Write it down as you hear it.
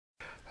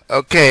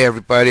Okay,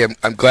 everybody,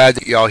 I'm glad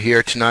that y'all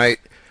here tonight.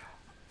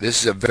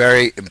 This is a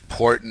very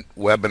important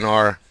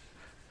webinar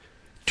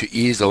to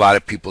ease a lot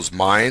of people's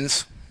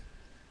minds.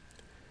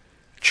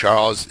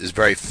 Charles is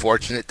very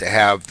fortunate to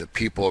have the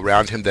people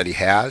around him that he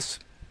has.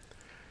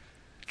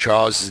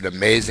 Charles is an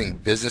amazing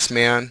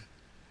businessman,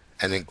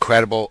 an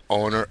incredible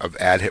owner of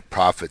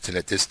AdHitProfits, and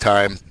at this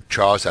time,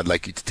 Charles, I'd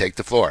like you to take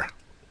the floor.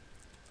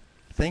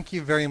 Thank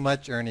you very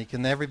much, Ernie.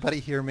 Can everybody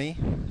hear me?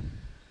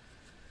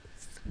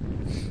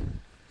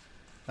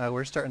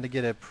 We're starting to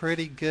get a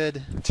pretty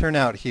good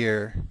turnout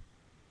here.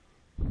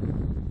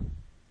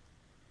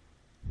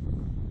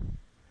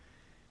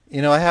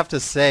 You know, I have to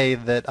say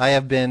that I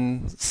have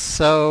been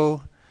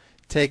so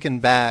taken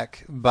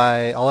back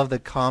by all of the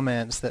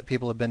comments that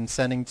people have been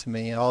sending to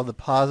me, all the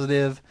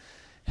positive,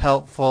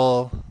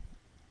 helpful,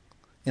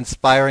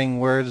 inspiring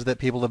words that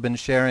people have been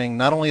sharing,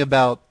 not only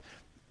about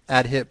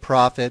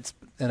AdHitProfits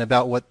and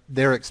about what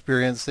they're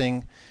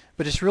experiencing,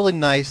 but just really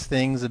nice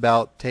things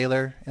about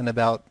Taylor and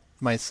about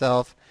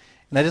myself.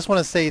 And I just want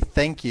to say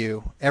thank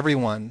you,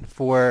 everyone,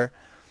 for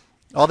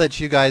all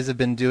that you guys have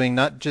been doing,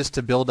 not just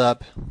to build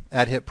up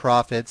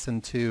AdHitProfits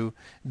and to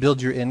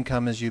build your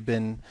income as you've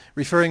been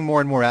referring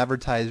more and more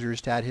advertisers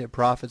to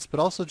AdHitProfits, but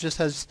also just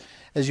as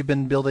you've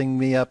been building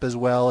me up as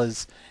well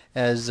as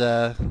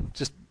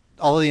just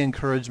all of the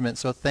encouragement.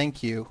 So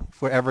thank you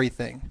for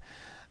everything.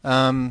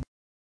 Some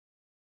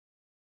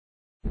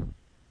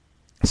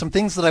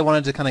things that I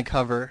wanted to kind of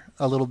cover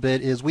a little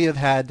bit is we have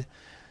had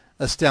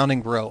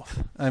astounding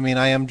growth. I mean,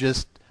 I am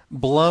just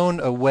blown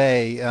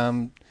away.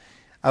 I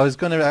was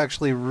going to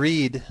actually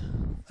read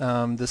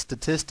the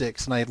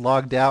statistics, and I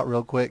logged out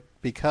real quick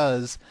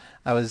because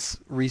I was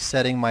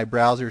resetting my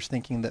browsers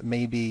thinking that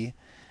maybe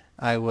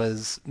I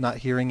was not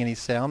hearing any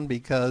sound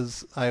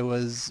because I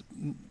was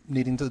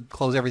needing to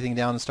close everything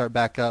down and start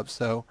back up.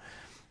 So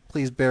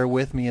please bear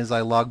with me as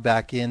I log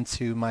back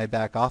into my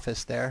back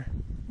office there.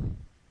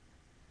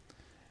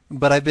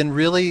 But I've been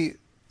really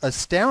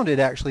astounded,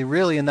 actually,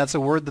 really, and that's a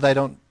word that I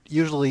don't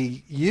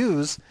usually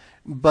use,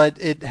 but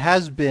it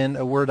has been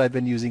a word I've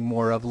been using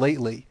more of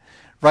lately.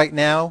 Right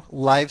now,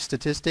 live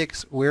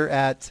statistics, we're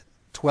at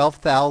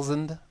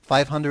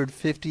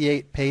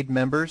 12,558 paid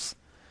members,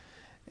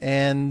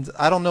 and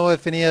I don't know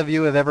if any of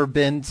you have ever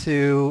been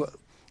to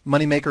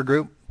Moneymaker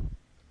Group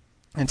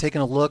and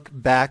taken a look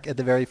back at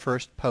the very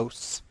first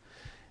posts,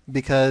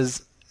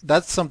 because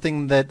that's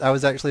something that I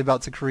was actually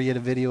about to create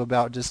a video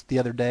about just the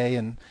other day,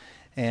 and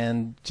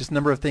just a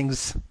number of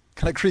things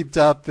kind of creeped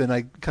up and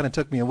I kind of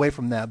took me away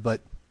from that.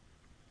 But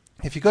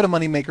if you go to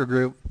Moneymaker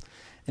Group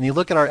and you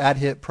look at our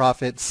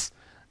AdHitProfits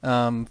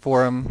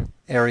forum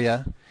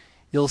area,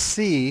 you'll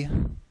see,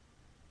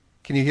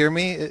 can you hear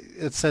me?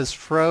 It says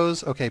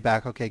froze. Okay,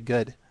 back. Okay,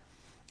 good.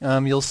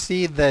 You'll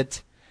see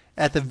that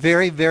at the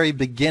very, very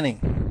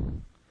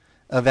beginning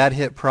of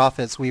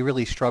AdHitProfits, we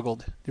really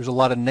struggled. There's a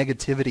lot of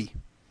negativity.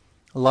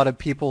 A lot of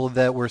people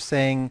that were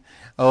saying,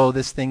 oh,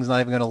 this thing's not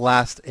even going to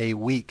last a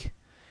week.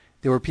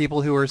 There were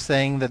people who were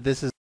saying that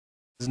this is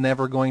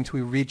never going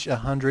to reach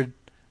 100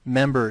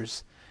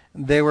 members.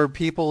 There were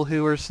people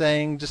who were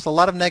saying just a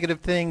lot of negative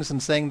things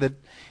and saying that,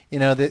 you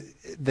know, that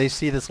they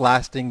see this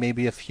lasting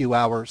maybe a few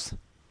hours.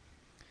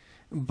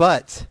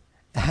 But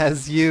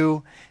as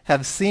you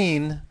have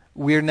seen,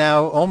 we're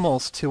now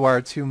almost to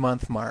our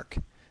 2-month mark.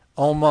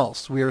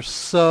 Almost. We are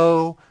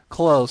so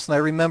close. And I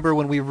remember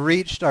when we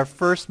reached our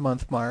first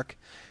month mark,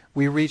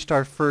 we reached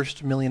our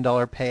first $1 million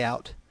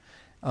payout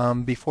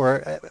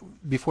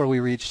before we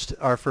reached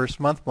our first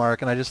month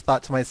mark, and I just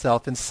thought to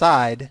myself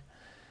inside,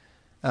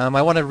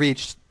 I want to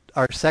reach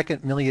our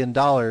second $1 million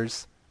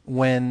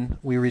when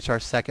we reach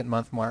our second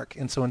month mark.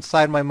 And so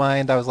inside my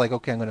mind, I was like,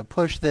 okay, I'm going to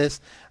push this.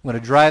 I'm going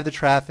to drive the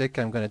traffic.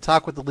 I'm going to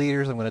talk with the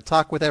leaders. I'm going to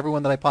talk with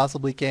everyone that I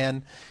possibly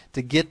can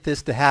to get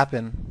this to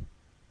happen.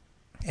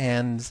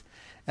 And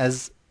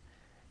as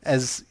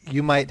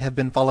you might have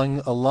been following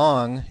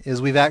along, is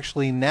we've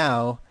actually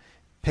now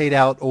paid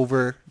out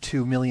over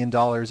 $2 million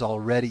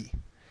already.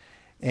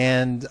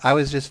 And I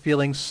was just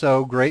feeling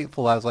so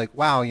grateful. I was like,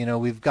 wow, you know,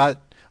 we've got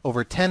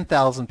over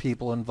 10,000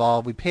 people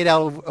involved. We paid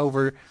out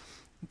over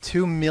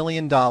 $2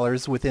 million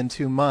within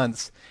 2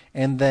 months.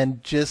 And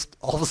then just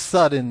all of a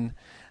sudden,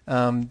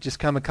 just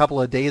come a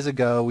couple of days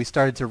ago, we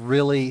started to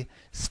really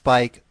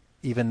spike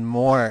even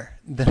more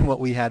than what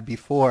we had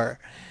before.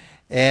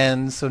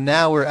 And so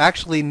now we're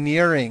actually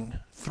nearing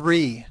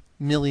 $3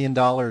 million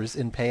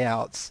in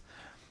payouts.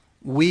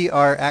 We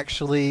are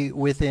actually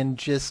within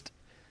just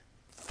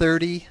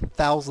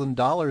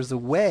 $30,000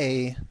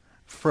 away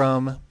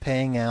from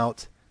paying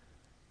out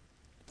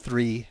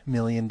 $3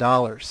 million.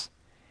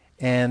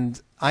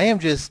 And I am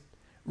just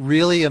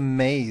really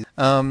amazed.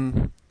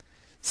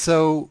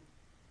 So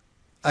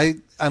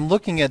I'm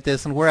looking at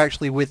this, and we're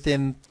actually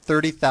within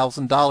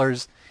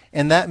 $30,000,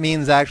 and that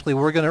means actually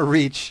we're going to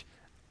reach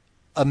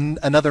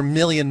another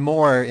million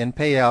more in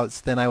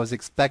payouts than I was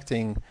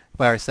expecting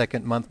by our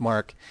second month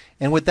mark.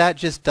 And what that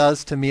just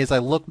does to me is I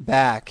look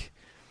back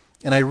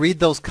and I read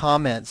those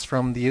comments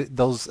from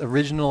those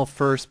original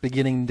first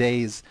beginning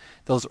days,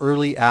 those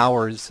early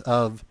hours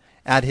of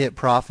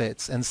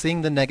AdHitProfits and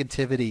seeing the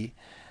negativity,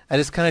 I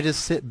just kind of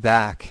just sit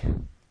back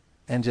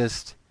and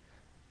just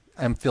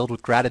I'm filled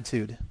with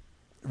gratitude,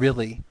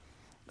 really,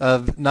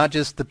 of not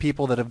just the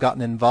people that have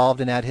gotten involved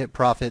in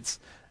AdHitProfits,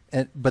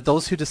 but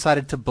those who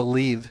decided to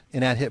believe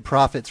in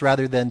AdHitProfits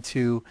rather than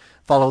to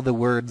follow the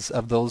words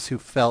of those who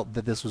felt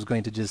that this was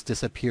going to just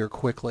disappear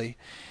quickly.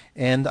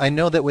 And I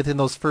know that within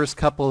those first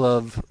couple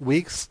of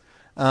weeks,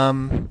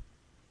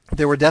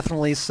 there were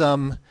definitely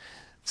some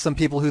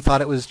people who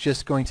thought it was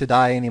just going to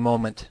die any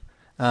moment.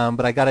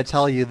 But I got to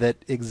tell you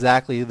that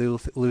exactly,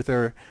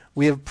 Luther,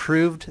 we have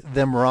proved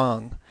them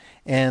wrong.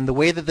 And the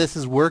way that this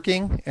is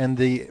working and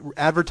the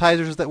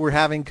advertisers that we're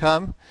having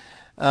come,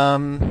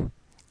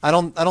 I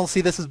don't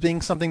see this as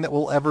being something that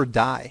will ever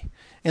die.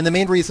 And the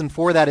main reason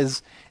for that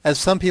is, as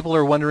some people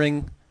are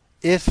wondering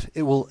if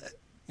it will,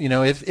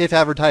 if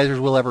advertisers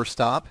will ever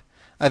stop.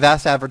 I've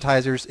asked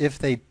advertisers if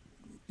they,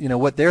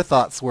 what their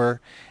thoughts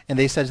were, and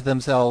they said to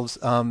themselves,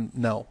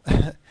 no.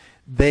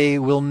 They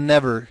will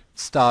never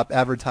stop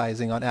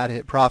advertising on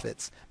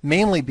AdHitProfits,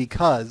 mainly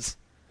because,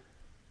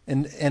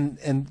 and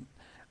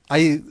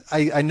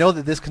I know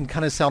that this can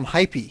kind of sound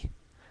hypey,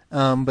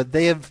 but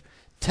they have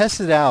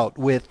tested out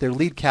with their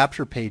lead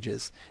capture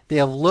pages. They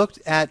have looked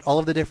at all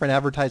of the different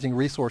advertising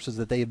resources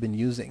that they have been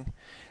using,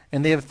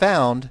 and they have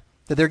found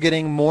that they're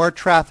getting more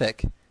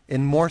traffic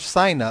and more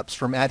signups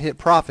from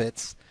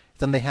AdHitProfits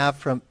than they have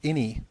from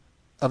any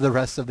of the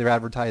rest of their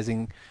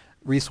advertising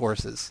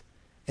resources.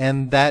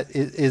 And that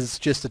is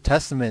just a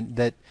testament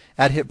that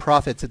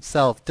AdHitProfits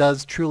itself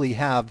does truly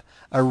have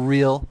a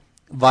real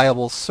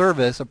viable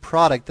service, a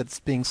product that's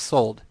being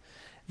sold,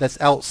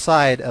 that's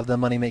outside of the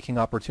money-making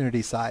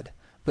opportunity side.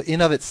 But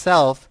in of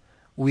itself,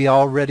 we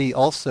already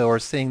also are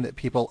seeing that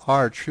people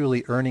are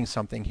truly earning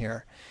something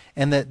here.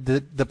 And that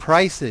the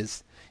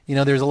prices,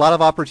 there's a lot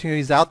of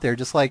opportunities out there,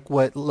 just like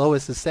what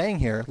Lois is saying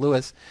here.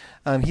 Lewis,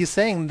 he's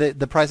saying that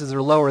the prices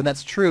are lower, and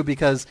that's true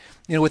because,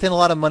 within a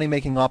lot of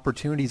money-making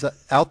opportunities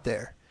out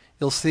there,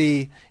 you'll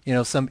see,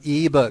 some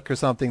ebook or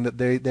something that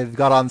they've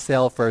got on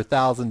sale for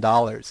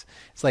 $1,000.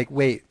 It's like,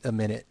 wait a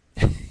minute.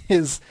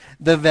 Is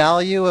the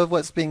value of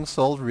what's being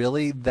sold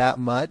really that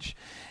much?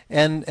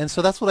 And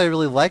so that's what I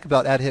really like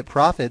about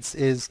AdHitProfits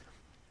is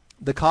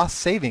the cost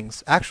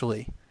savings,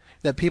 actually,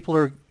 that people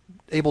are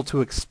able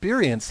to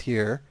experience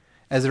here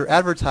as they're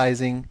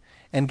advertising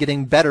and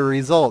getting better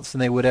results than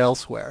they would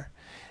elsewhere.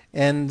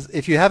 And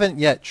if you haven't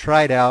yet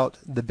tried out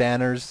the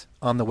banners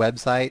on the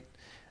website,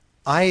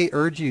 I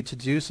urge you to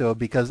do so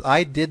because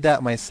I did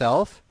that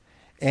myself.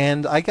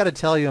 And I got to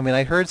tell you,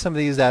 I heard some of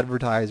these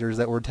advertisers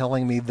that were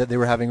telling me that they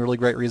were having really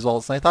great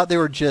results, and I thought they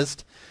were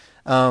just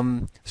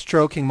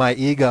stroking my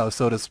ego,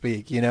 so to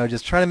speak,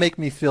 just trying to make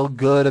me feel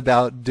good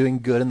about doing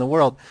good in the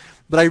world.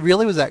 But I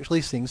really was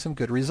actually seeing some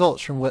good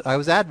results from what I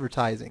was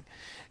advertising.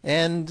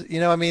 And,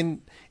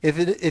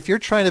 if you're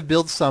trying to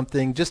build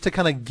something just to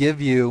kind of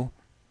give you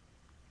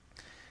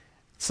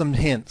some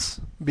hints,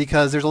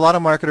 because there's a lot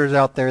of marketers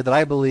out there that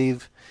I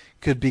believe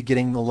could be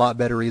getting a lot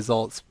better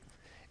results.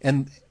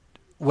 And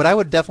what I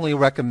would definitely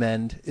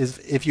recommend is,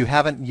 if you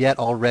haven't yet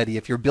already,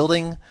 if you're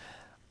building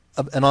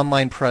an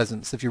online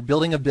presence, if you're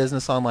building a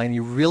business online,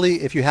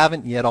 if you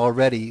haven't yet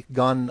already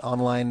gone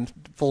online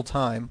full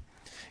time,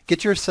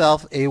 get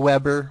yourself a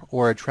Weber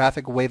or a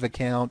Traffic Wave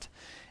account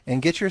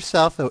and get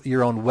yourself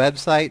your own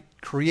website,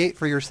 create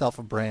for yourself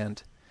a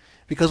brand.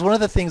 Because one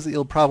of the things that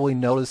you'll probably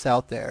notice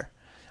out there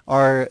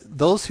are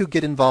those who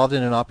get involved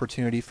in an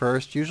opportunity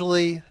first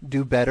usually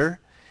do better.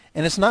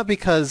 And it's not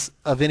because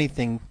of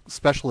anything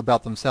special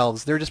about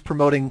themselves. They're just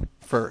promoting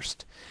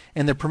first.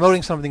 And they're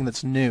promoting something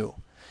that's new.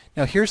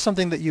 Now here's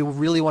something that you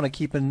really want to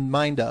keep in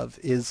mind of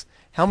is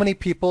how many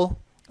people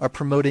are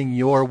promoting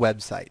your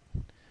website?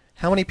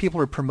 How many people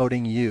are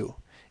promoting you?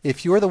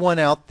 If you're the one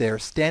out there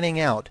standing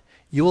out,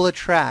 you will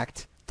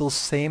attract those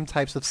same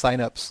types of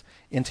signups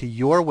into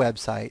your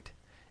website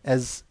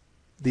as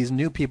these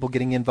new people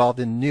getting involved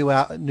in new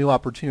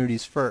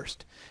opportunities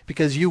first.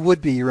 Because you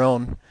would be your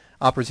own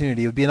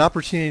opportunity. It would be an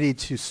opportunity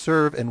to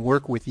serve and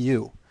work with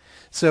you.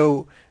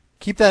 So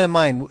keep that in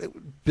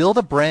mind. Build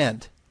a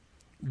brand.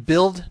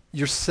 Build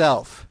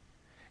yourself.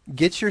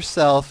 Get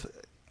yourself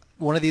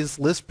one of these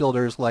list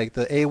builders like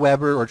the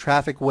Aweber or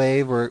Traffic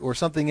Wave or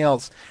something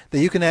else that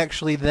you can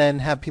actually then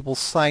have people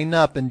sign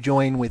up and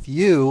join with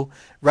you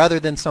rather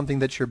than something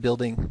that you're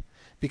building.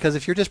 Because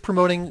if you're just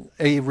promoting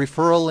a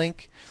referral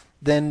link,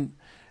 then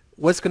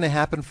what's going to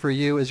happen for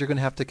you is you're going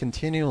to have to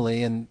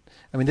continually, and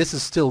this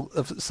is still,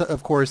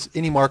 of course,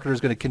 any marketer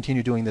is going to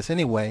continue doing this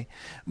anyway,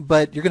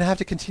 but you're going to have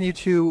to continue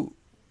to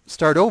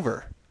start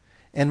over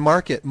and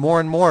market more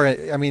and more.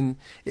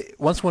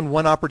 Once when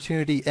one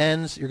opportunity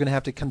ends, you're going to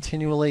have to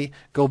continually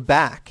go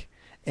back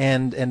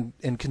and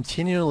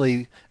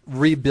continually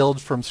rebuild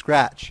from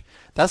scratch.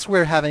 That's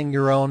where having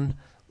your own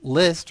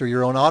list or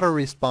your own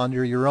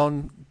autoresponder, your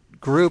own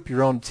group,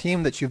 your own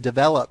team that you've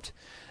developed,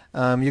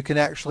 you can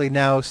actually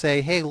now say,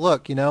 hey,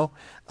 look,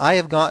 I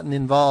have gotten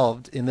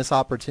involved in this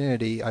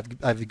opportunity.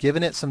 I've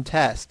given it some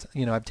test.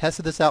 I've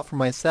tested this out for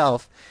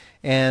myself,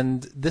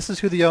 And this is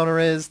who the owner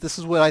is. This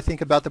is what I think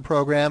about the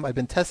program. I've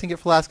been testing it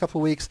for the last couple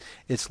of weeks.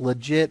 It's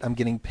legit. I'm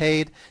getting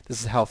paid.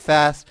 This is how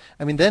fast.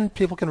 I mean, then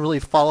people can really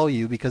follow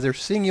you because they're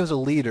seeing you as a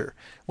leader.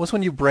 Once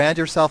when you brand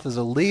yourself as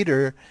a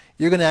leader,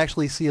 you're going to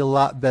actually see a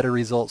lot better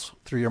results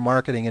through your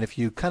marketing. And if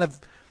you kind of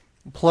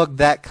plug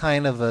that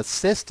kind of a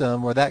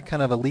system or that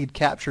kind of a lead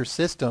capture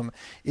system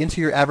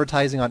into your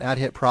advertising on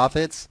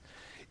AdHitProfits,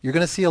 you're going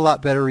to see a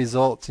lot better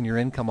results in your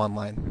income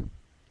online.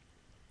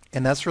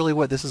 And that's really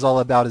what this is all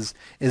about,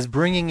 is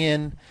bringing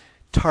in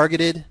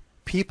targeted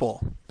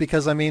people.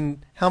 Because, I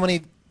mean, how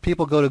many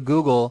people go to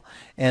Google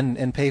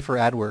and pay for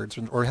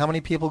AdWords? Or how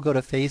many people go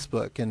to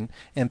Facebook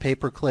and pay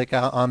per click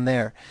out on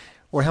there?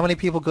 Or how many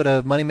people go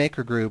to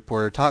Moneymaker Group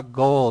or Talk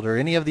Gold or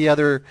any of the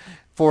other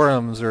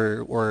forums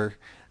or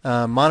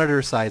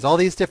monitor sites, all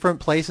these different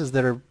places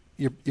that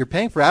you're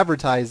paying for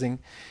advertising.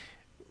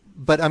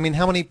 But, I mean,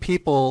 how many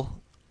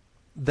people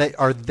that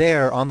are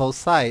there on those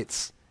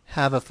sites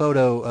have a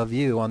photo of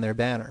you on their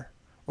banner?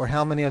 Or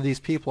how many of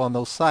these people on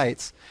those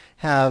sites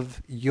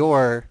have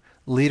your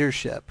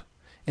leadership?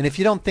 And if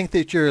you don't think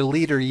that you're a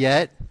leader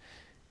yet,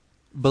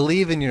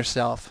 believe in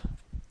yourself,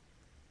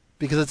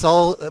 because it's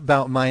all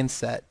about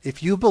mindset.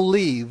 If you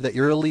believe that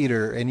you're a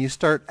leader and you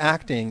start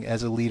acting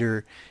as a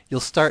leader, you'll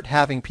start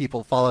having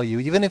people follow you,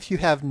 even if you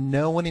have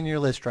no one in your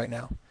list right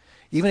now.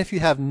 Even if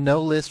you have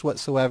no list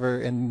whatsoever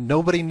and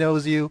nobody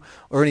knows you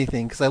or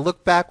anything. Because I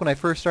look back when I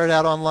first started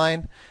out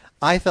online,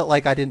 I felt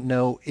like I didn't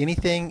know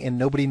anything and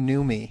nobody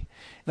knew me.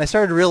 And I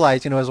started to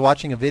realize, I was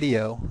watching a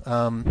video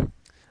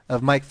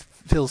of Mike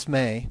Phils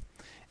May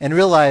and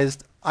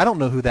realized I don't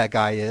know who that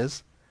guy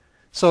is.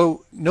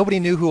 So nobody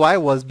knew who I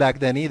was back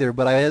then either,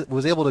 but I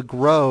was able to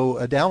grow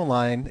a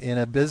downline in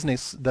a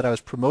business that I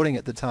was promoting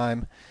at the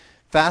time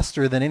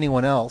faster than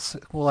anyone else.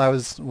 I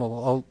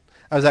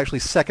was actually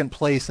second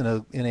place in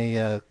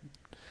a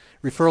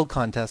referral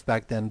contest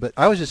back then, but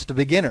I was just a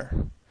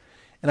beginner.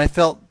 And I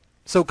felt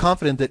so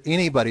confident that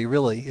anybody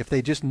really, if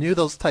they just knew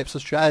those types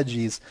of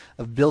strategies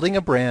of building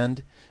a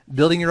brand,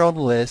 building your own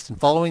list, and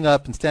following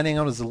up and standing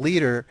out as a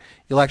leader,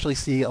 you'll actually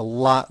see a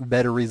lot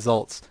better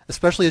results,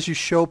 especially as you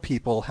show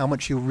people how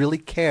much you really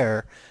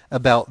care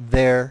about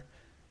their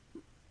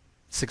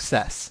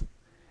success,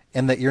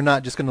 and that you're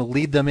not just going to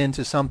lead them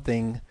into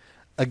something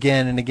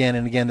again and again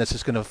and again that's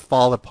just going to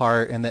fall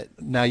apart, and that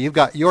now you've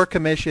got your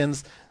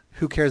commissions.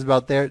 Who cares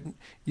about their?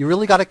 You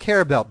really got to care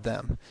about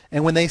them.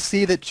 And when they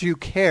see that you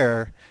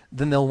care,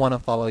 then they'll want to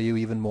follow you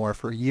even more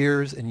for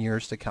years and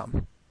years to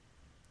come.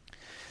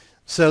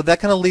 So that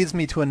kind of leads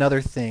me to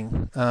another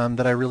thing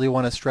that I really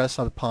want to stress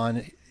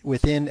upon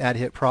within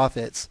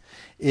AdHitProfits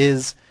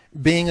is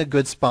being a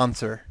good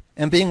sponsor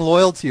and being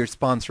loyal to your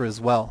sponsor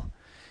as well.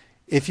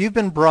 If you've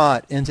been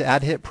brought into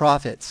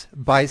AdHitProfits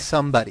by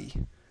somebody,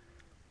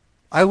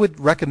 I would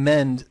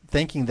recommend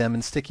thanking them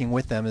and sticking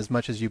with them as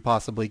much as you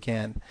possibly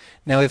can.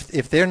 Now,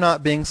 if they're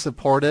not being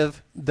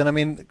supportive, then I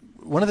mean,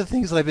 one of the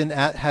things that I've been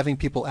having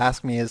people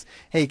ask me is,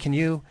 hey, can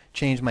you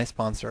change my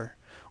sponsor?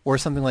 Or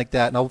something like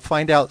that. And I'll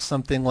find out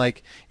something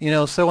like,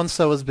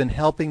 so-and-so has been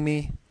helping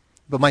me,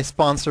 but my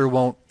sponsor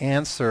won't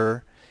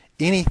answer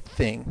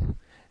anything.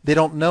 They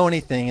don't know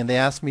anything, and they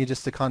ask me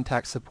just to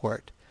contact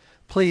support.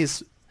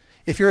 Please,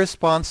 if you're a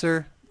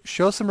sponsor,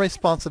 show some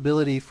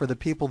responsibility for the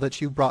people that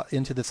you brought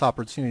into this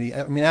opportunity.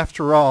 I mean,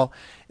 after all,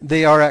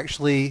 they are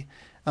actually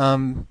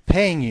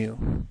paying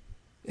you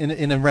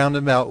in a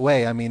roundabout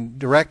way. I mean,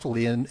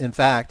 directly, in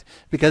fact,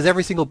 because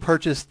every single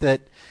purchase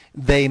that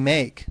they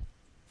make,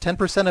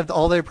 10% of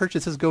all their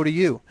purchases go to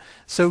you.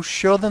 So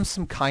show them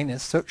some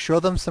kindness. Show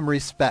them some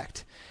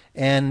respect.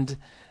 And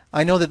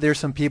I know that there's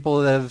some people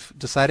that have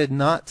decided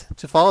not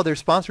to follow their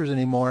sponsors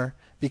anymore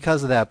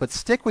because of that. But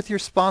stick with your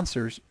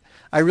sponsors.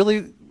 I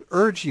really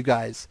urge you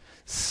guys,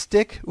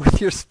 stick with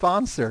your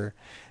sponsor,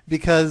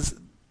 because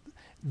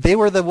they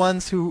were the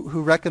ones who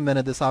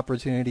recommended this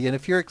opportunity. And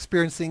if you're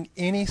experiencing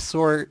any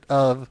sort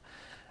of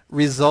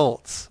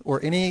results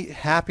or any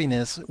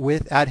happiness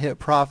with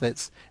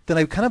AdHitProfits, then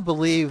I kind of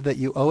believe that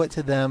you owe it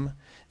to them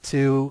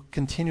to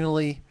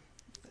continually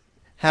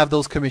have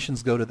those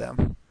commissions go to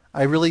them.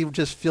 I really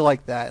just feel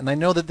like that. And I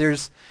know that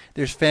there's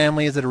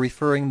families that are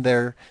referring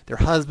their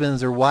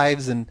husbands or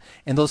wives and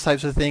those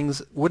types of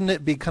things. Wouldn't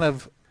it be kind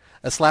of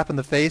a slap in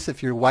the face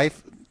if your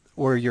wife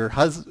or your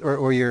husband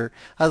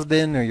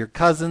or your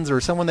cousins or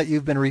someone that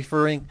you've been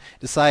referring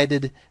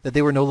decided that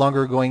they were no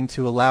longer going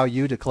to allow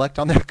you to collect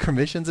on their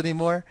commissions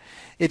anymore?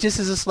 It just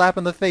is a slap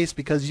in the face,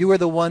 because you are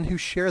the one who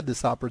shared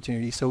this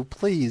opportunity. So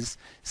please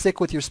stick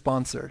with your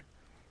sponsor.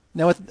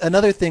 Now,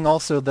 another thing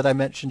also that I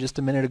mentioned just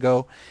a minute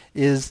ago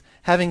is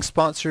having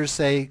sponsors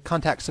say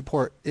contact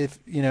support. If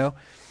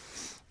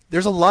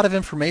there's a lot of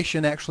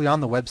information actually on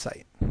the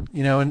website,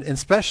 and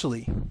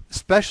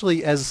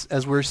especially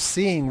as we're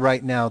seeing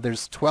right now,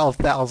 there's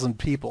 12,000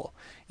 people,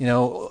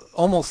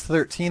 almost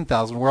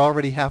 13,000. We're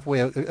already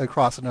halfway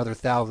across another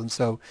 1,000,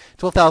 so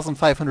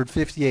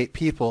 12,558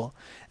 people.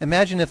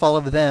 Imagine if all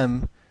of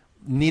them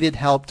needed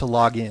help to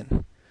log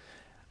in.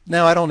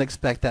 Now, I don't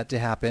expect that to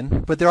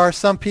happen, but there are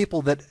some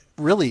people that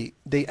really,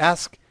 they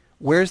ask,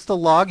 where's the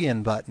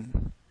login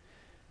button?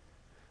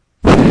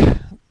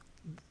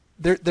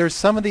 there's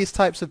some of these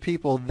types of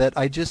people that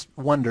I just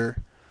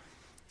wonder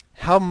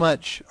how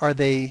much are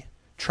they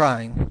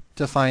trying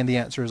to find the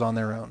answers on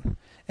their own,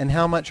 and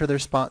how much are their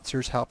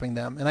sponsors helping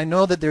them. And I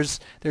know that there's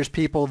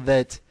people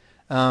that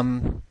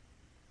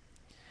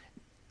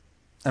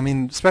I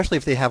mean, especially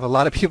if they have a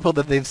lot of people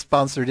that they've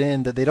sponsored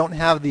in, that they don't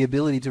have the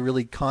ability to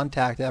really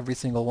contact every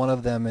single one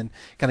of them and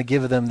kind of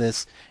give them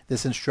this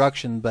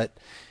instruction. But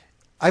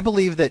I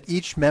believe that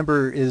each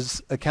member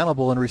is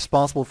accountable and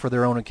responsible for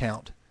their own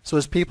account. So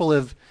as people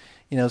have,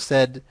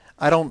 said,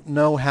 I don't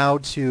know how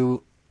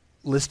to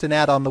list an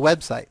ad on the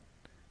website.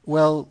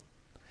 Well,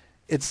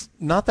 it's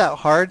not that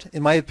hard,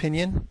 in my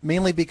opinion,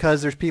 mainly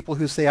because there's people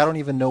who say, I don't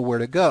even know where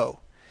to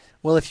go.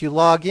 Well, if you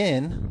log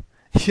in,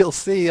 you'll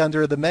see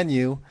under the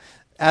menu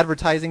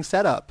advertising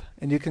setup,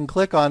 and you can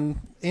click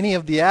on any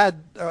of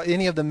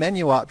the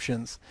menu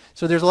options.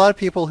 So there's a lot of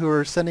people who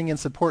are sending in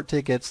support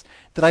tickets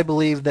that I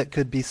believe that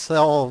could be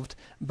solved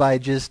by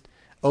just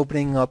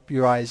opening up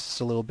your eyes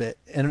just a little bit.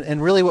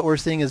 And really what we're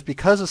seeing is,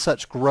 because of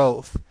such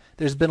growth,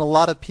 there's been a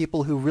lot of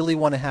people who really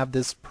want to have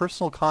this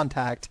personal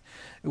contact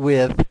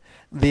with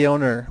the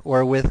owner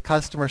or with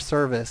customer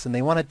service, and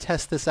they want to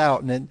test this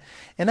out. And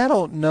I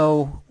don't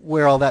know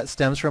where all that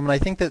stems from. And I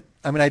think that,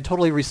 I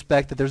totally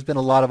respect that there's been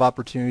a lot of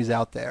opportunities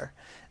out there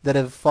that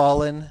have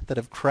fallen, that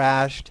have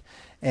crashed,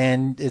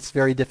 and it's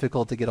very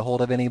difficult to get a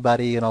hold of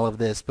anybody and all of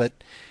this. But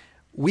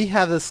we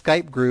have a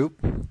Skype group.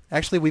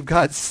 Actually, we've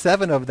got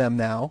 7 of them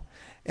now,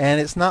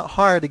 and it's not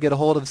hard to get a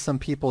hold of some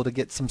people to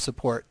get some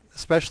support,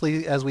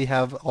 especially as we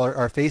have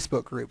our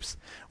Facebook groups.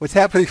 What's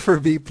happening for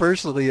me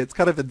personally, it's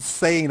kind of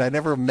insane. I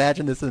never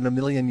imagined this in a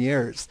million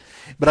years.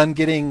 But I'm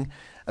getting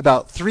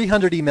about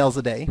 300 emails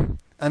a day.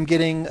 I'm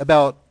getting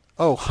about,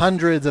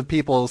 hundreds of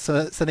people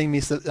sending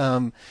me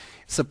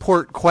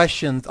support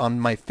questions on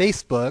my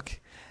Facebook.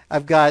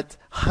 I've got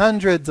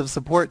hundreds of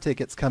support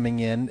tickets coming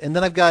in, and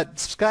then I've got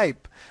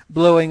Skype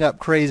blowing up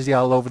crazy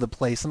all over the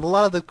place. And a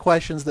lot of the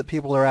questions that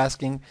people are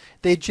asking,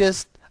 they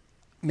just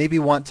maybe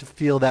want to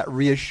feel that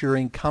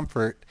reassuring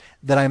comfort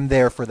that I'm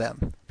there for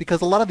them.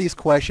 Because a lot of these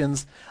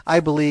questions,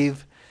 I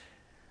believe,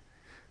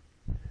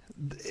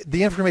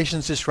 the information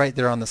is just right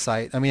there on the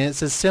site.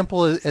 It's as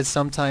simple as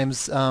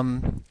sometimes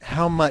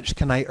how much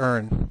can I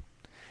earn?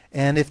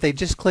 And if they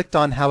just clicked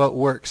on how it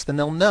works, then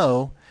they'll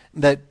know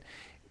that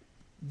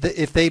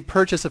if they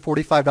purchase a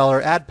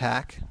 $45 ad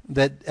pack,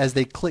 that as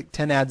they click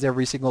 10 ads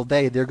every single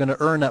day, they're going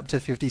to earn up to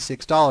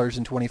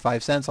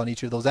 $56.25 on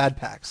each of those ad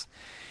packs.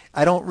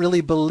 I don't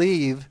really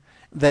believe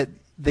that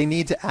they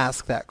need to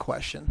ask that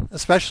question,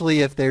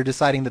 especially if they're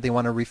deciding that they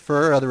want to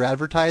refer other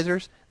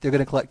advertisers. They're going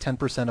to collect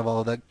 10% of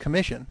all of the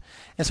commission.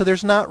 And so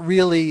there's not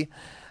really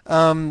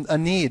a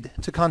need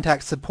to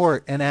contact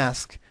support and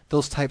ask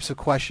those types of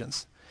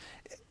questions.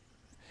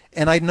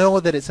 And I know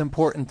that it's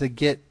important to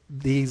get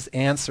these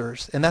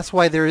answers, and that's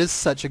why there is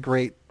such a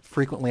great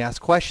frequently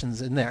asked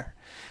questions in there.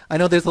 I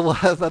know there's a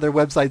lot of other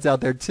websites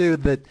out there too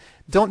that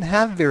don't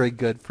have very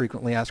good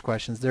frequently asked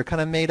questions. They're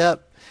kind of made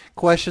up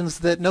questions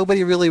that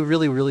nobody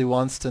really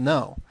wants to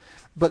know.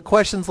 But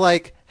questions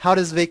like, how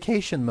does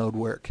vacation mode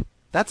work?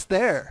 That's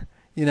there.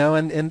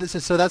 And this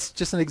is, so that's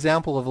just an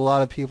example of a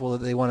lot of people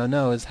that they want to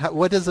know is,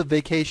 what does a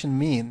vacation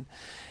mean?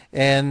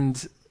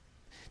 And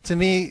to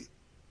me,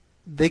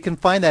 they can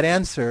find that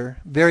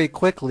answer very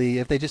quickly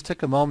if they just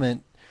took a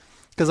moment.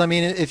 Because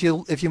if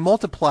you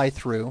multiply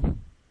through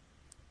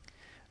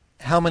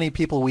how many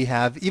people we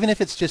have, even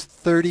if it's just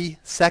 30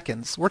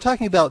 seconds, we're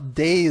talking about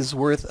days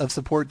worth of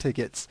support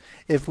tickets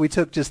if we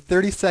took just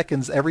 30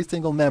 seconds, every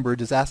single member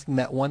just asking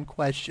that one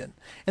question.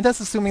 And that's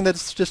assuming that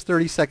it's just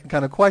 30-second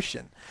kind of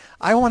question.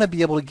 I want to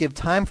be able to give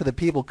time for the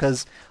people,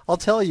 because I'll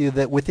tell you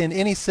that within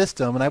any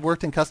system, and I've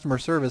worked in customer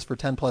service for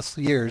 10 plus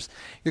years,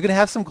 you're going to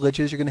have some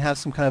glitches, you're going to have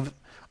some kind of,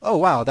 oh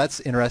wow, that's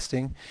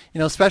interesting,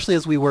 especially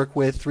as we work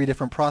with 3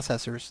 different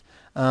processors.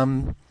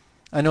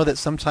 I know that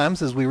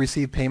sometimes as we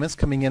receive payments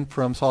coming in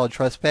from Solid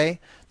Trust Pay,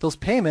 those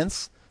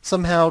payments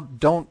somehow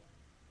don't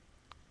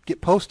get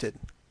posted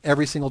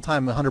every single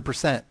time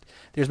 100%.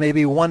 There's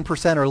maybe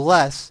 1% or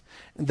less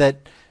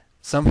that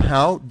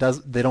somehow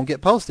they don't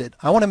get posted.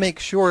 I want to make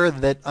sure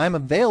that I'm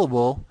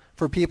available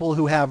for people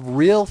who have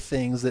real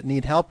things that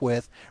need help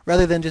with,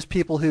 rather than just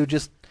people who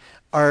just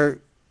are,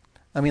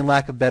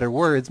 lack of better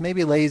words,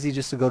 maybe lazy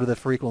just to go to the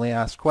frequently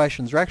asked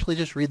questions, or actually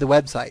just read the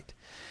website.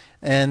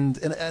 And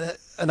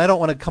I don't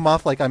want to come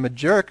off like I'm a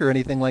jerk or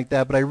anything like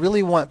that, but I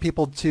really want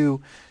people to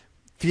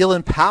feel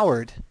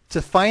empowered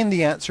to find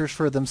the answers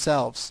for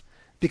themselves,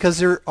 because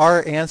there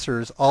are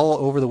answers all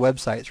over the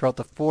website. Throughout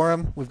the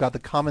forum, we've got the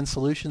common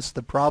solutions to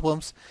the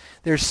problems.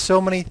 There's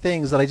so many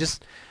things that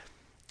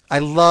I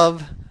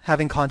love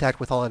having contact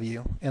with all of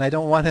you, and I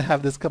don't want to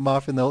have this come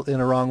off in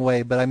a wrong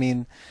way, but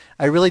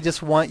I really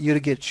just want you to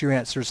get your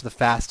answers the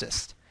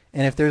fastest.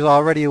 And if there's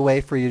already a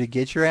way for you to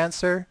get your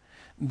answer,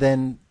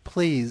 then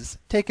please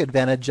take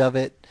advantage of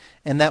it,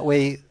 and that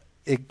way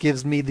it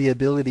gives me the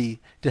ability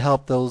to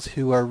help those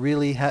who are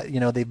really,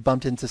 they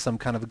bumped into some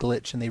kind of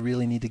glitch and they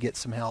really need to get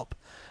some help.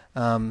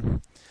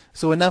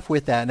 So enough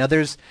with that. Now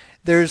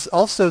there's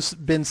also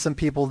been some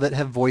people that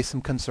have voiced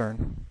some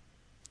concern.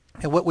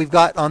 And what we've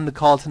got on the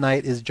call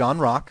tonight is John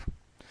Rock.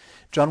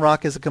 John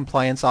Rock is a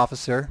compliance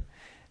officer,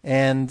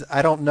 and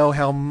I don't know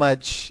how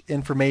much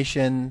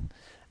information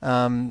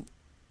I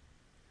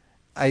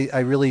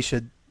really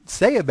should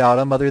say about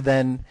him other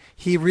than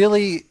he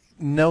really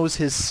knows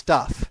his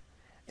stuff.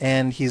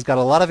 And he's got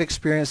a lot of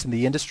experience in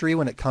the industry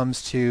when it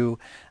comes to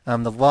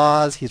the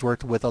laws. He's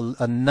worked with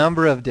a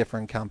number of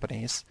different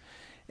companies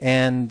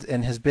and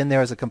has been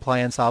there as a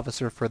compliance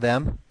officer for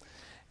them.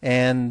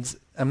 And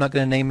I'm not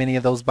going to name any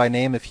of those by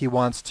name. If he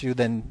wants to,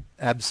 then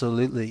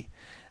absolutely.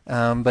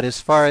 But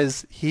as far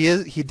as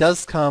he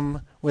does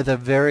come with a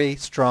very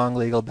strong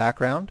legal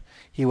background.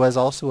 He was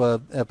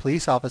also a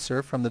police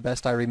officer from the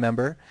best I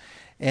remember.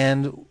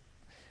 And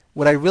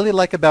what I really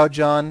like about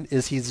John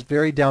is he's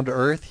very down to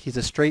earth. He's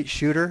a straight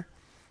shooter,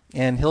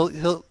 and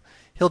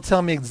he'll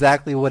tell me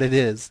exactly what it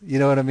is. You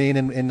know what I mean?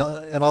 And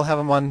I'll have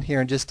him on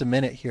here in just a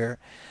minute here.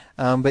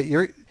 But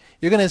you're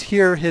going to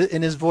hear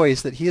in his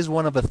voice that he is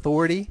one of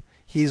authority.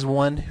 He's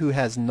one who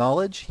has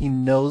knowledge. He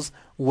knows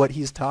what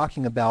he's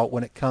talking about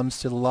when it comes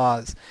to the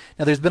laws.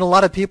 Now, there's been a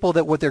lot of people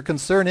that what their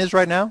concern is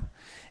right now,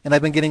 and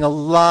I've been getting a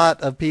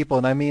lot of people,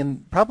 and I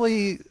mean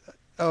probably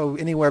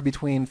anywhere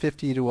between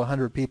 50 to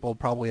 100 people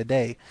probably a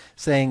day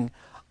saying,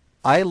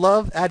 I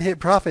love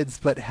AdHitProfits,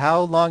 but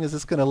how long is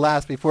this going to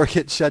last before it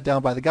gets shut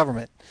down by the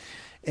government?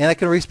 And I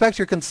can respect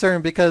your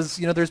concern because,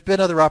 you know, there's been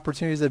other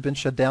opportunities that have been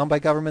shut down by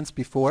governments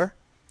before,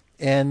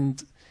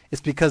 and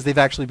it's because they've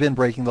actually been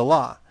breaking the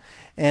law.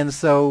 And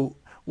so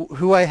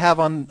who I have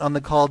on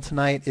the call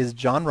tonight is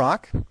John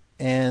Rock,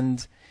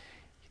 and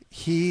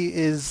he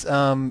is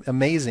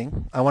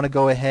amazing. I want to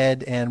go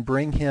ahead and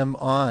bring him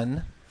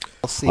on.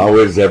 How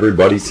is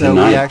everybody tonight?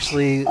 So we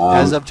actually,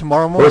 as of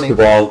tomorrow morning, first of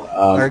all,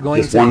 are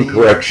going just to one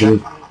correction.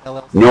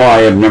 LLC. No, I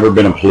have never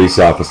been a police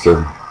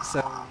officer. So,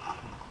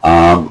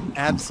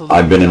 absolutely.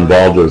 I've been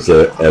involved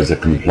as a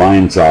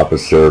compliance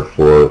officer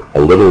for a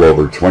little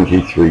over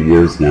 23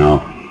 years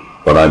now,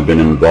 but I've been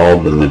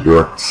involved in the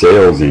direct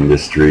sales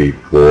industry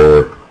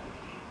for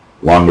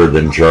longer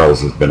than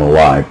Charles has been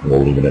alive.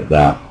 We'll leave it at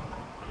that.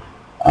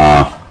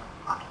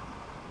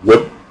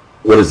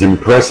 What has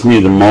impressed me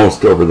the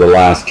most over the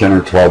last 10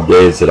 or 12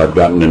 days that I've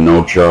gotten to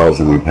know Charles,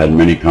 and we've had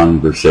many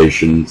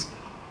conversations,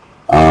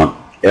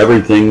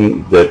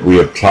 everything that we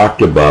have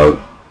talked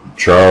about,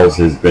 Charles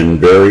has been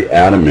very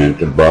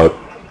adamant about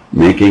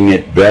making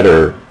it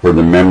better for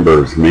the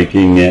members,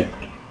 making it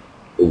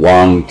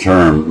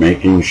long-term,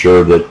 making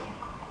sure that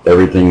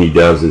everything he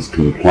does is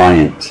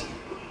compliant.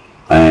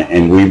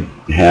 And we've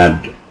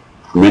had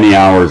many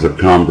hours of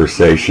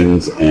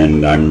conversations,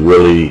 and I'm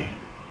really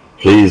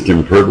pleased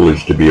and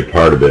privileged to be a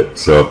part of it.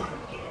 So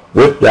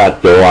with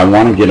that, though, I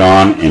want to get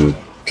on and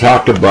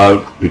talk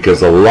about,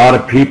 because a lot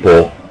of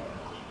people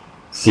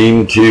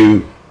seem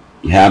to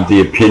have the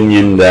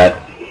opinion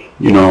that,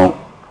 you know,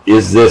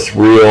 is this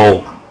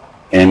real,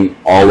 and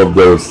all of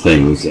those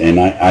things. And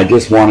I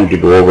just wanted to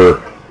go over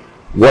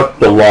what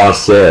the law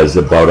says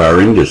about our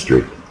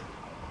industry.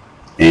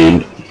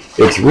 And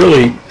it's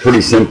really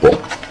pretty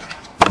simple.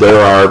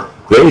 There are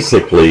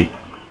basically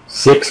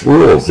 6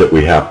 rules that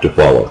we have to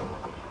follow.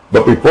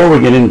 But before we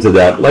get into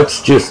that,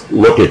 let's just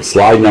look at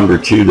slide number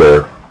 2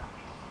 there.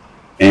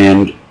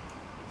 And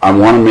I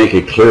want to make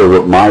it clear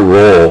what my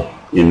role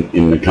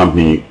in the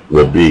company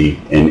will be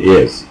and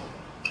is.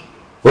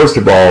 First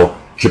of all,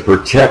 to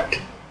protect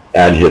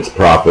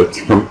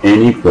AdHitProfits from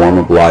any form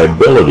of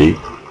liability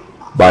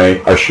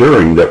by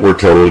assuring that we're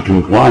totally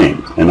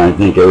compliant. And I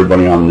think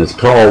everybody on this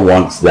call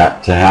wants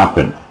that to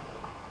happen.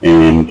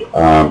 And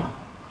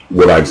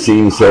what I've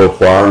seen so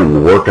far and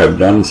the work I've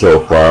done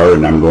so far,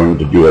 and I'm going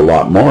to do a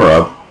lot more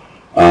of,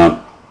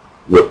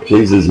 what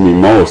pleases me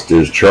most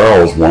is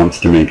Charles wants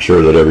to make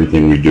sure that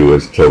everything we do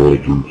is totally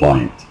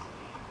compliant.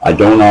 I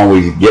don't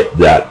always get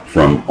that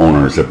from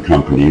owners of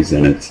companies,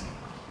 and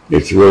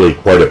it's really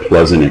quite a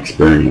pleasant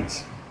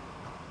experience.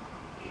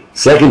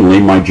 Secondly,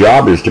 my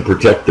job is to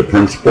protect the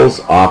principals,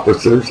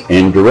 officers,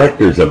 and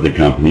directors of the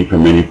company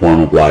from any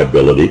form of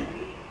liability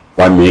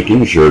by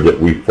making sure that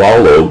we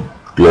follow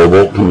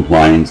global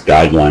compliance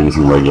guidelines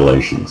and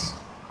regulations.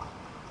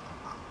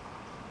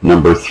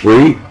 Number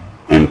 3,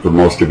 and for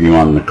most of you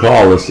on the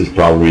call, this is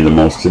probably the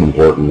most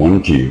important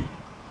one to you,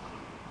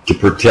 to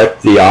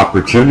protect the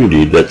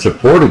opportunity that's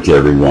afforded to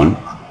everyone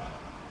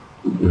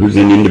who's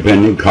an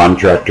independent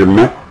contractor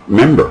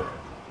member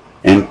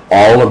and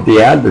all of the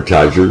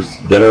advertisers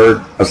that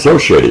are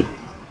associated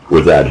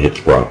with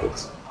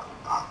AdHitProfits.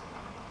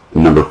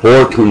 Number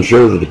 4, to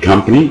ensure that the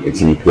company, its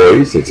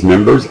employees, its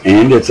members,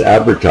 and its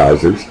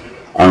advertisers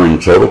are in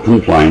total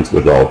compliance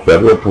with all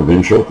federal,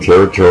 provincial,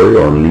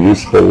 territorial, or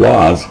municipal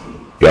laws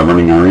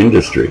governing our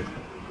industry.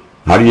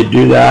 How do you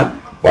do that?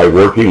 By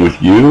working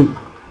with you,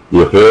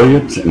 the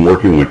affiliates, and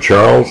working with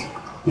Charles,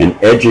 and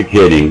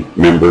educating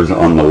members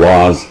on the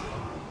laws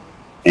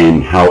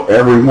and how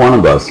every one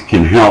of us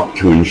can help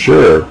to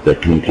ensure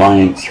that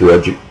compliance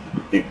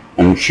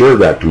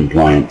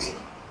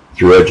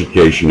through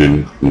education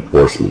and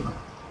enforcement.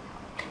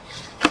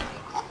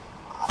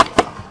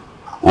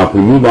 Now, if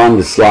we move on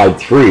to slide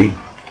 3,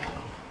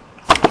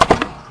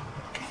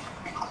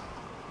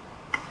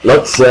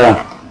 let's,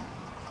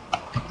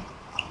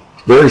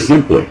 very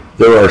simply,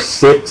 there are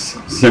 6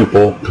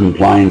 simple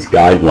compliance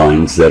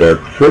guidelines that are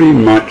pretty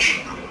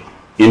much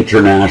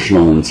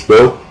international in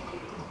scope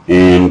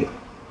and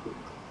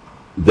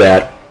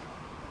that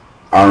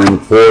are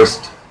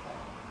enforced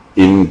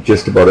in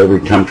just about every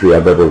country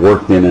I've ever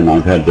worked in, and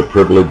I've had the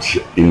privilege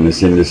in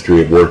this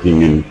industry of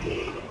working in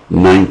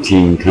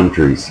 19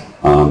 countries,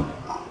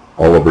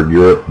 all over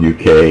Europe,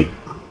 UK,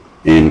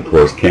 and of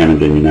course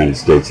Canada, United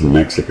States, and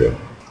Mexico.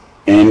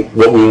 And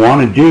what we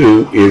want to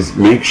do is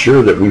make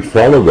sure that we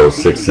follow those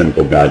 6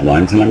 simple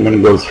guidelines, and I'm going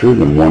to go through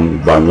them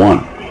one by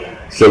one.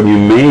 So you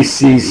may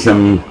see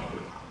some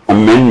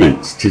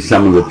amendments to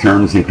some of the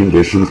terms and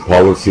conditions,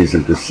 policies,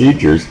 and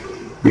procedures,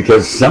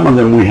 because some of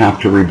them we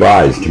have to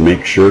revise to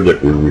make sure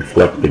that we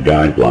reflect the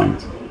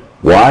guidelines.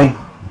 Why?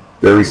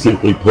 Very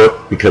simply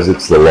put, because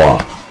it's the law.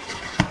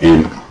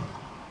 And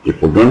if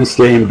we're going to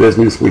stay in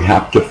business, we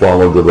have to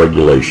follow the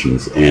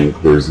regulations. And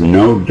there's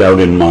no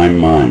doubt in my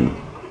mind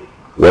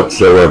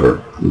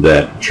whatsoever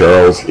that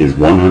Charles is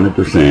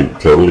 100%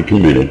 totally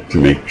committed to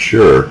make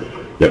sure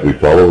that we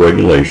follow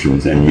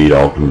regulations and meet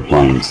all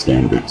compliance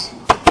standards.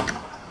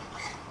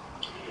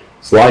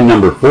 Slide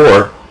number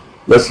 4.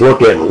 Let's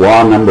look at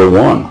law number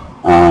 1,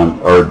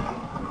 or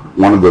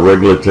one of the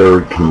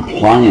regulatory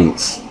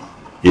compliance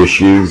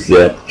issues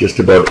that just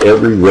about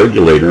every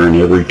regulator in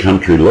every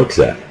country looks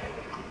at.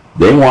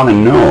 They want to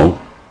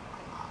know,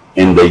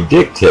 and they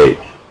dictate,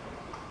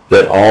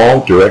 that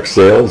all direct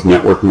sales,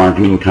 network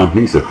marketing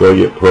companies,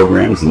 affiliate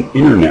programs, and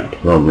internet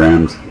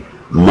programs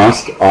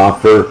must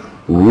offer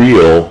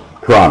real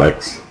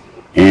products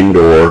and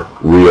or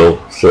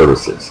real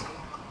services.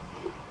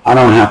 I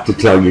don't have to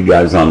tell you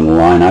guys on the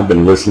line. I've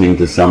been listening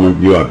to some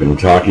of you. I've been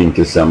talking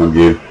to some of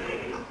you.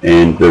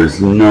 And there's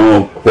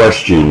no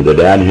question that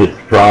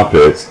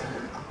AdHitProfits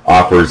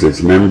offers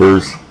its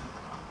members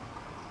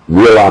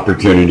real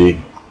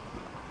opportunity.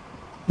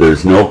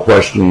 There's no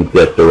question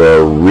that there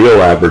are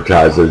real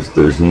advertisers.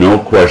 There's no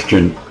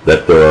question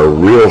that there are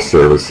real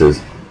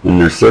services.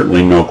 And there's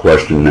certainly no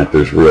question that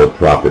there's real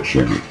profit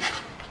sharing.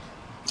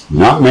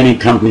 Not many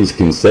companies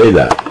can say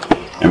that.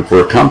 And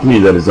for a company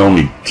that is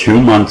only 2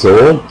 months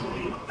old,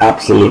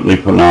 absolutely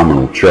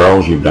phenomenal.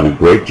 Charles, you've done a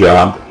great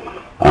job,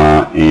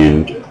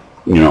 and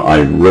you know,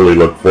 I really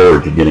look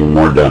forward to getting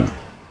more done.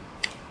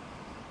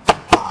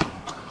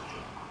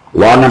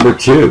 Law number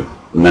 2,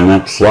 in the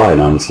next slide,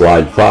 on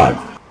slide 5.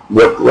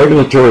 What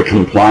regulatory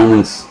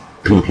compliance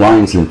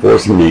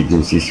enforcement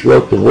agencies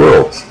throughout the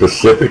world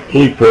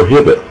specifically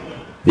prohibit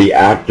the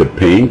act of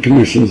paying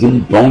commissions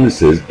and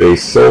bonuses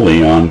based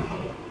solely on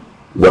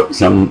what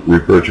some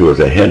refer to as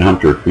a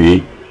headhunter fee,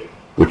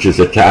 which is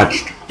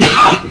attached,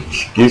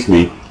 excuse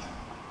me,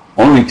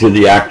 only to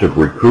the act of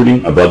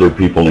recruiting of other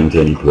people into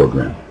any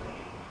program.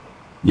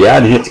 The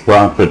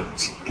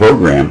AdHitProfits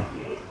program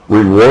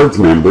rewards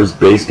members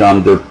based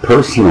on their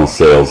personal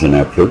sales and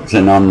efforts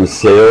and on the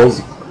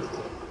sales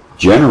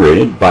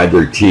generated by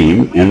their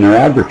team and their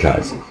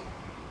advertising.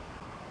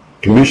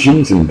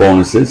 Commissions and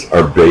bonuses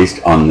are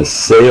based on the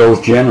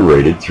sales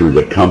generated through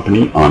the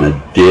company on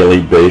a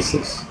daily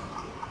basis.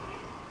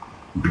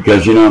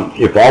 Because, you know,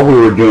 if all we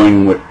were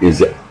doing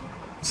is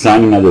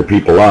signing other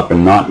people up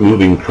and not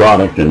moving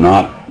product and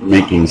not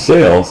making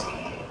sales,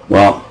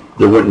 well,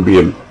 there wouldn't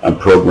be a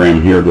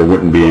program here, there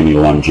wouldn't be any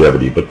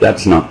longevity. But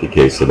that's not the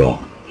case at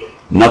all.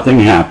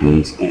 Nothing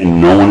happens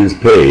and no one is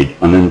paid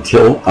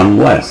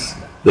unless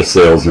the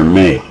sales are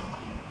made.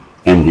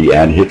 And the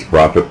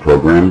AdHitProfit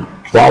program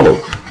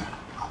follows.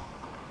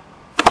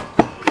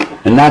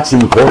 And that's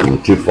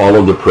important, to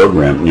follow the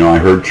program. You know, I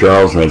heard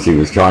Charles, as he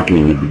was talking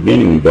in the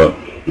beginning about,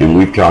 and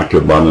we've talked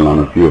about it on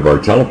a few of our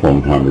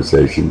telephone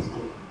conversations,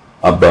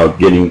 about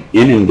getting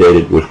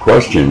inundated with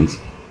questions.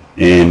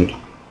 And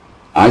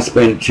I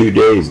spent 2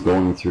 days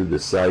going through the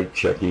site,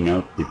 checking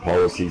out the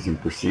policies and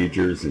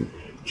procedures and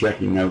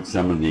checking out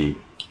some of the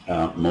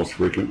most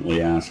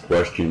frequently asked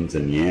questions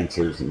and the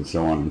answers and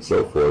so on and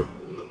so forth.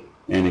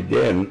 And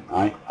again,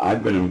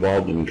 I've been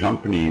involved in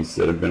companies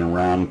that have been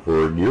around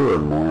for a year or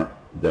more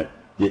that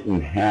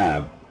didn't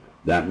have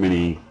that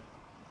many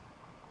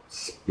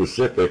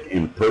specific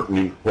and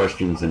pertinent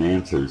questions and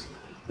answers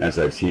as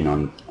I've seen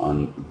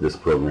on this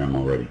program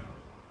already.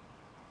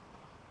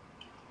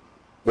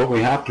 What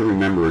we have to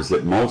remember is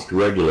that most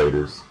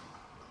regulators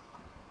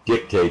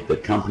dictate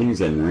that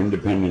companies and their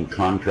independent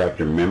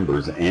contractor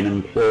members and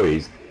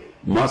employees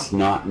must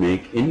not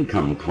make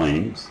income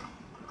claims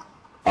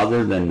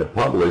other than the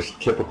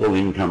published typical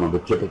income of a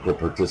typical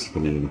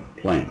participant in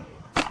the plan.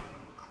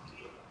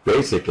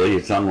 Basically,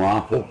 it's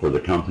unlawful for the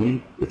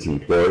company, its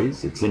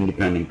employees, its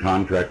independent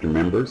contractor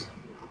members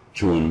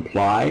to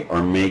imply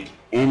or make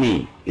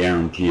any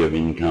guarantee of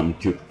income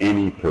to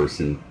any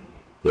person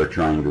they're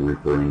trying to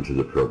refer into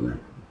the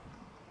program.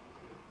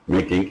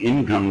 Making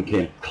income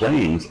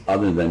claims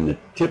other than the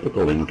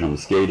typical income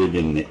stated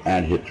in the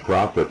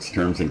AdHitProfits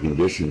terms and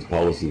conditions,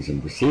 policies,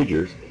 and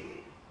procedures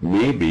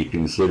may be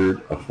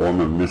considered a form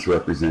of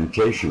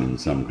misrepresentation in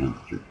some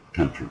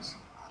countries.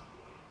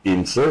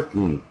 In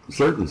certain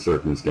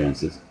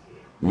circumstances,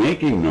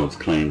 making those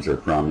claims or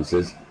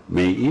promises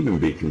may even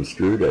be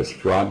construed as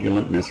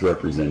fraudulent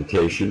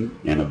misrepresentation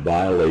and a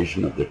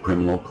violation of the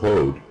criminal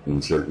code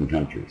in certain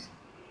countries.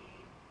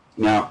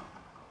 Now,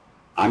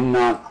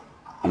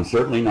 I'm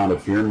certainly not a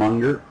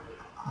fearmonger,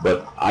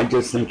 but I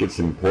just think it's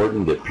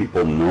important that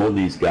people know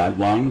these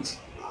guidelines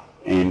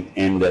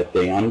and that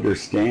they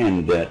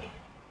understand that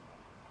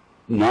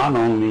not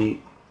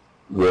only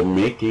will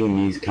making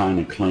these kind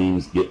of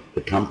claims get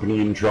the company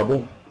in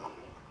trouble,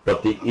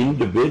 but the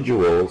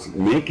individuals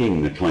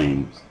making the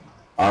claims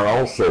are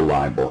also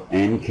liable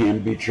and can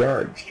be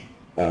charged.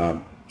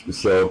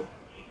 So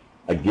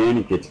again,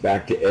 it gets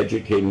back to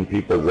educating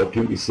people what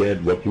can be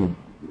said, what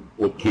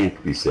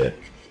can't be said.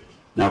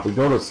 Now, if we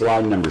go to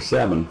slide number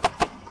 7,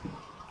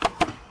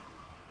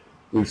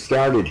 we've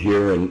started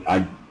here, and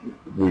I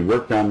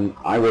worked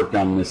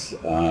on this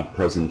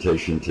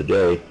presentation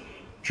today.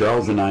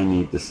 Charles and I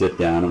need to sit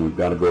down, and we've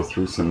got to go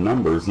through some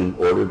numbers in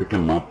order to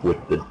come up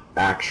with the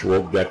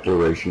actual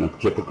declaration of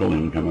typical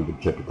income of a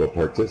typical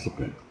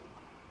participant.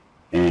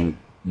 And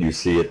you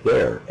see it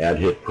there.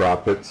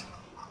 AdHitProfits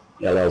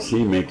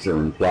LLC makes or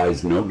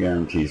implies no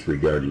guarantees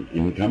regarding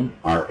income.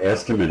 Our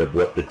estimate of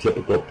what the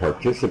typical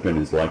participant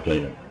is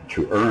likely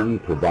to earn,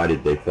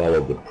 provided they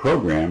follow the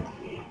program,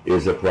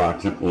 is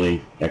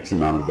approximately X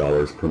amount of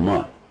dollars per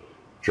month.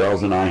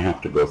 Charles and I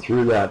have to go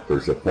through that.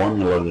 There's a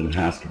formula that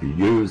has to be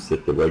used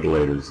that the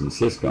regulators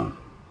insist on.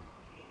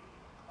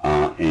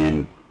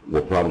 And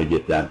we'll probably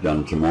get that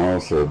done tomorrow,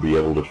 so we'll be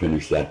able to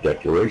finish that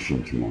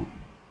declaration tomorrow.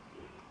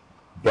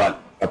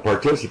 But a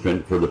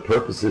participant, for the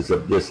purposes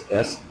of this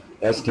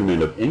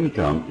estimate of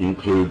income,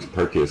 includes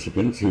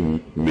participants who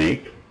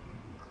make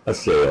a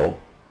sale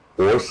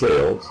or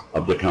sales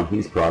of the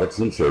company's products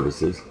and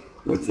services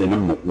within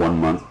a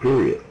 1-month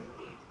period.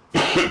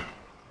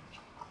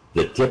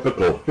 The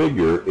typical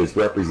figure is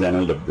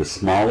representative of the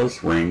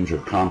smallest range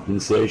of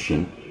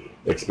compensation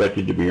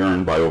expected to be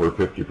earned by over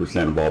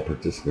 50% of all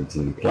participants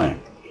in the plan.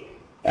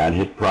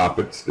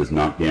 AdHitProfits does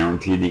not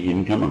guarantee the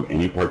income of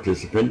any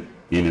participant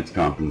in its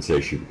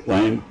compensation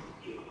plan,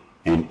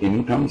 and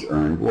incomes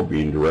earned will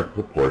be in direct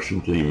proportion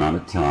to the amount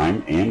of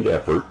time and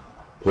effort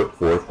put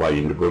forth by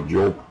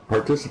individual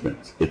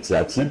participants. It's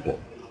that simple.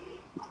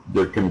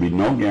 There can be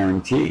no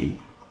guarantee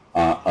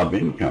of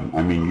income.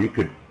 I mean, you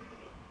could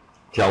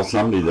tell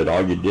somebody that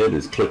all you did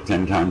is click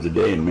 10 times a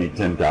day and made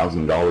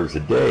 $10,000 a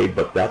day,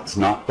 but that's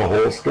not the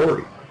whole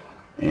story.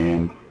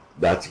 And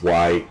that's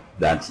why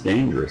that's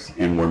dangerous.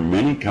 And where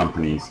many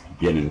companies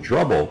get in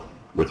trouble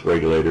with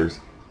regulators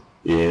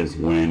is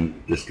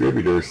when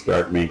distributors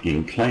start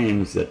making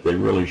claims that they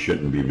really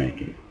shouldn't be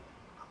making.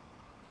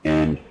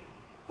 And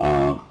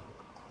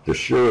the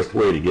surest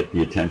way to get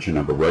the attention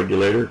of a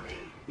regulator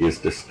is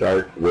to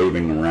start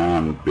waving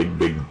around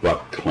big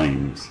buck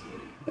claims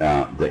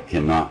that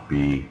cannot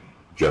be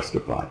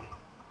justified.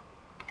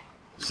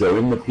 So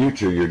in the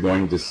future, you're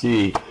going to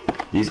see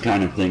these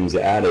kind of things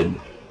added,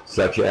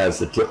 such as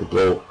the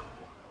typical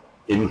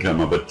income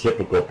of a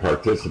typical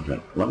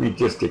participant. Let me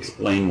just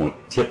explain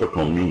what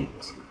typical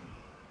means.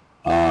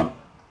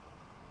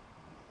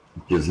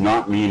 Does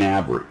not mean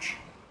average.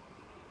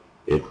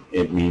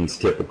 It means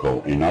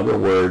typical. In other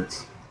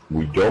words,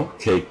 we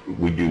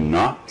do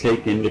not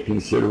take into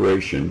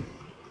consideration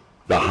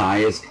the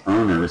highest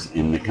earners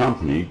in the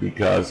company,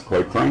 because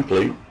quite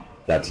frankly,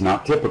 that's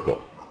not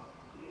typical.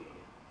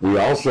 We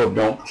also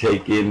don't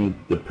take in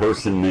the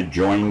person that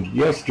joined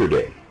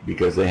yesterday,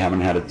 because they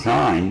haven't had a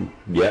time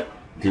yet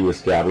to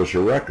establish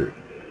a record.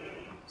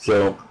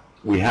 So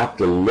we have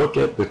to look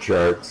at the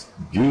charts,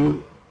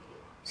 do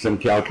some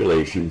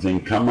calculations,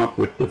 and come up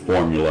with the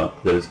formula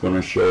that is going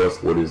to show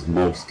us what is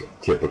most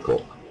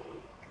typical.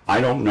 I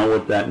don't know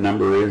what that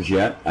number is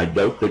yet. I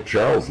doubt that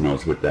Charles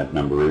knows what that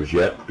number is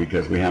yet,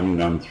 because we haven't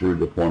gone through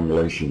the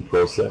formulation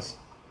process.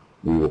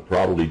 We will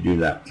probably do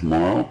that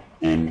tomorrow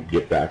and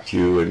get back to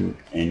you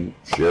and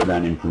share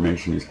that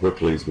information as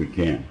quickly as we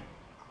can.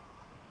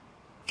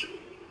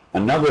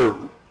 Another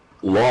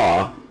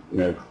law,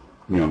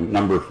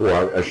 number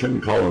 4, I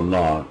shouldn't call it a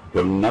law,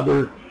 but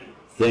another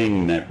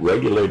thing that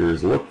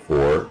regulators look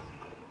for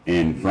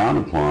and frown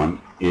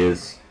upon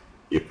is,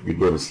 if you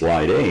go to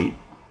slide 8,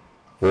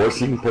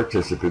 forcing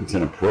participants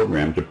in a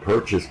program to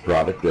purchase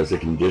product as a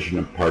condition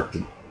of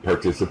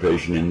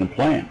participation in the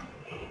plan.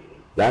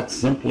 That's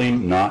simply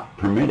not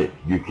permitted.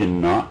 You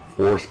cannot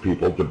force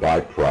people to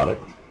buy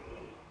product,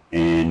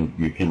 and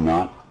you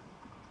cannot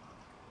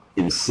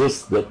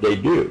insist that they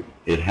do.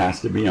 It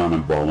has to be on a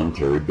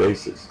voluntary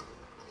basis.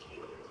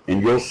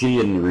 And you'll see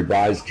in the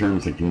revised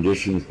terms and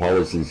conditions,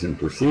 policies, and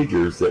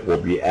procedures that we'll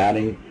be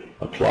adding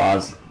a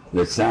clause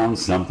that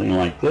sounds something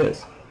like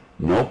this.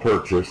 No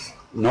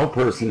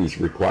person is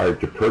required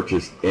to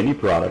purchase any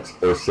products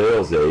or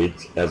sales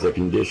aids as a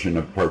condition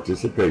of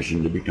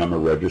participation to become a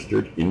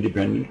registered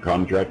independent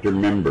contractor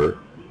member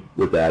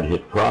with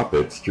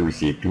AdHitProfits to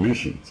receive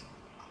commissions,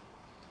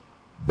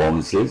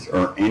 bonuses,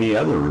 or any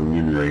other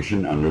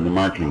remuneration under the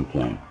marketing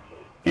plan.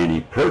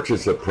 Any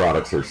purchase of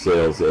products or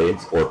sales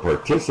aids or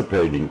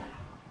participation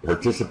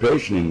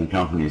in the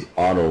company's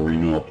auto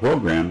renewal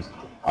programs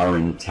are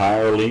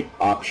entirely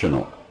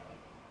optional.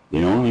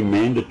 The only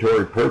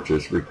mandatory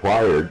purchase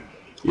required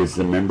is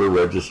the member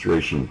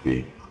registration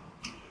fee.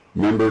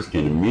 Members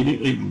can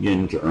immediately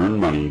begin to earn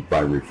money by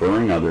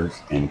referring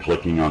others and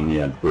clicking on the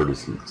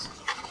advertisements.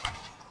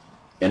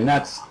 And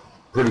that's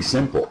pretty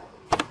simple.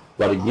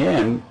 But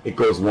again, it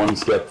goes one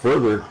step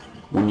further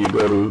when you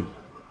go to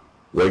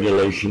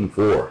Regulation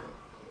 4,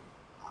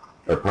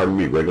 or pardon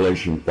me,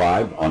 Regulation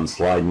 5 on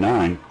slide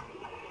 9.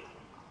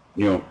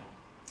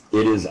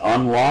 It is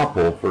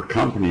unlawful for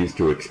companies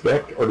to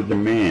expect or to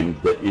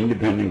demand that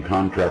independent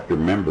contractor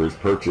members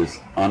purchase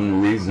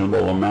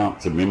unreasonable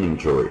amounts of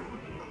inventory.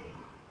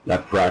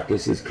 That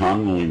practice is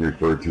commonly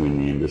referred to in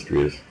the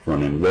industry as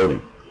front-end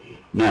loading.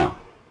 Now,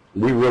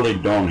 we really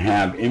don't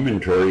have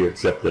inventory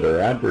except that our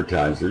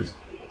advertisers,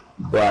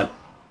 but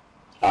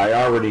I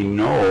already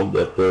know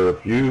that there are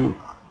a few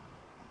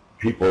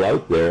people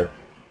out there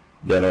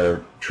that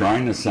are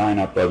trying to sign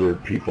up other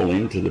people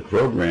into the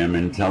program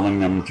and telling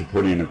them to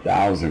put in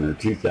 1,000 or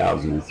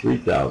 2,000 or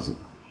 3,000.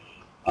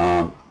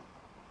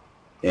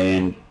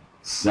 And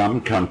some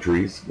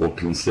countries will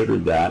consider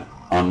that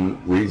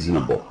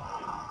unreasonable.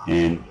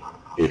 And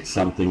it's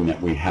something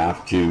that we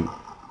have to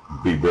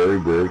be very,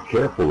 very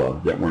careful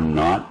of, that we're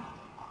not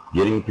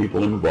getting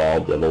people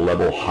involved at a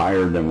level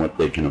higher than what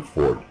they can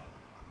afford.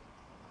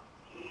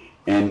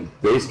 And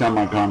based on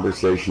my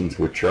conversations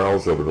with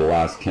Charles over the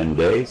last 10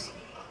 days,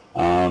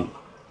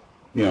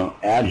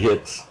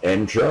 AdHits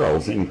and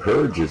Charles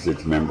encourages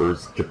its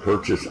members to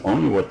purchase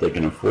only what they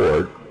can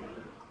afford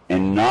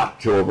and not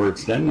to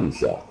overextend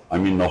themselves. I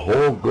mean, the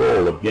whole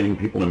goal of getting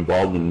people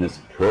involved in this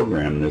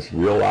program, this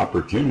real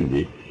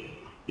opportunity,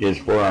 is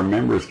for our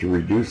members to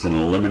reduce and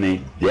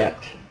eliminate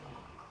debt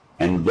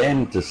and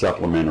then to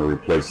supplement or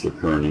replace their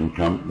current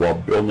income while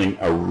building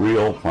a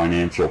real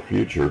financial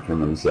future for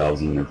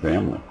themselves and their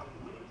family.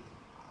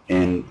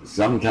 And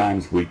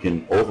sometimes we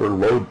can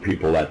overload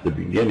people at the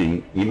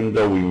beginning, even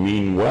though we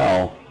mean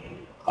well,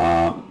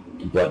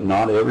 but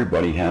not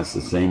everybody has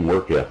the same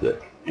work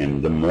ethic.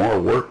 And the more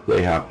work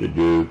they have to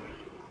do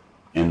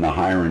and the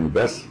higher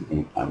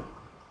investment,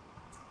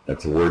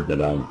 that's a word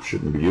that I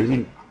shouldn't be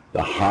using,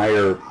 the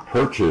higher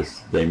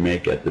purchase they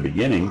make at the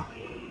beginning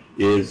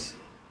is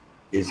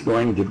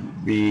going to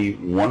be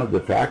one of the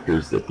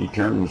factors that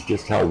determines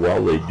just how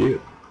well they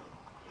do.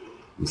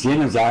 And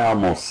seeing as I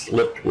almost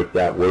slipped with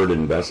that word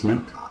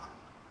investment,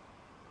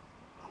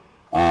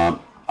 I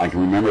can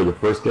remember the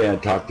first day I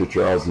talked to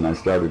Charles and I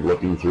started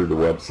looking through the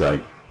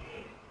website.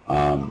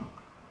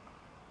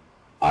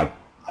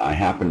 I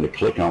happened to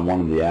click on one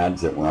of the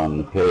ads that were on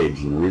the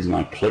page, and the reason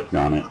I clicked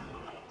on it,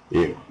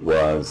 it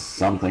was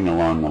something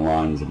along the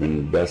lines of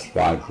invest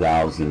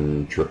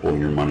 5,000, triple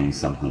your money,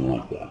 something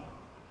like that.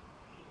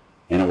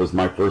 And it was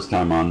my first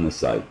time on the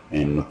site.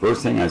 And the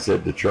first thing I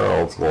said to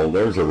Charles, well,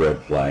 there's a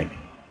red flag.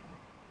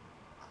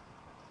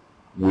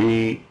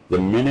 The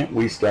minute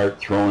we start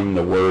throwing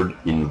the word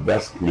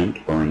investment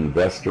or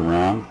invest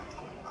around,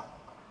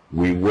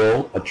 we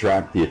will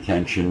attract the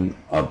attention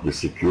of the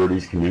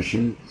Securities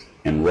Commission,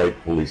 and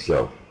rightfully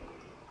so.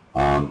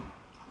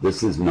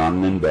 This is not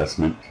an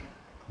investment.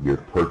 You're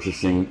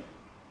purchasing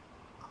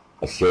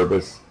a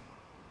service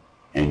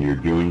and you're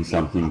doing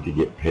something to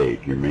get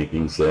paid. You're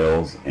making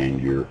sales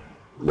and you're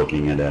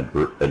looking at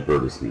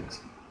advertisements.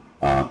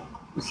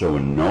 So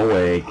in no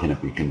way can it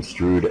be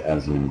construed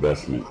as an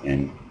investment.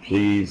 And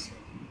please,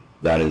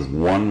 that is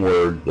one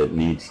word that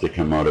needs to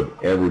come out of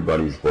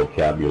everybody's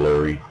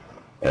vocabulary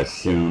as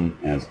soon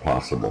as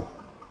possible.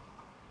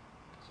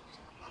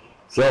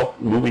 So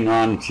moving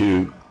on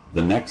to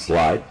the next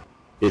slide.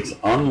 It's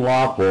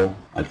unlawful,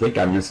 I think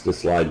I missed a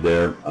slide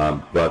there,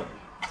 or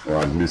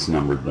I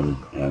misnumbered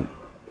them and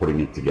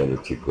putting it together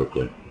too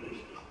quickly.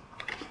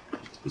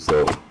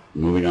 So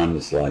moving on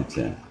to slide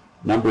 10.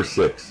 Number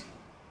 6.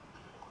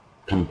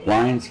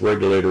 Compliance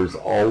regulators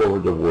all over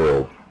the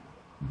world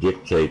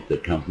dictate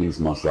that companies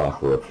must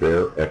offer a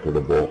fair,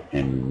 equitable,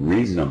 and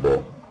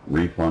reasonable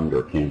refund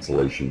or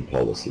cancellation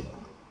policy.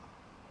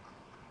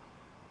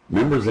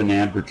 Members and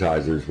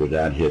advertisers with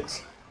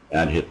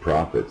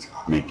AdHitProfits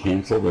may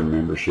cancel their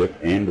membership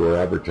and or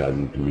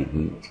advertising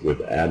commitments with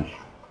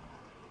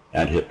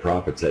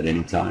AdHitProfits at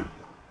any time.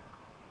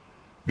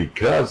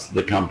 Because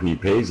the company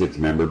pays its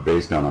member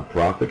based on a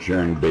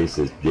profit-sharing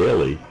basis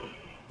daily,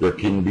 there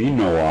can be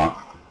no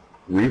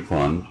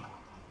refund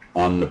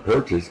on the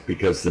purchase,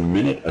 because the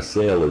minute a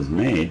sale is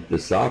made, the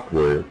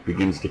software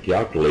begins to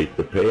calculate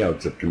the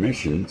payouts of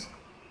commissions,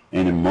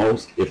 and in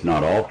most, if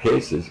not all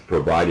cases,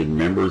 provided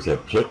members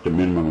have clicked a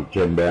minimum of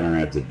 10 banner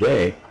ads a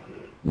day,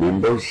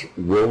 members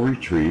will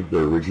retrieve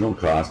their original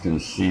cost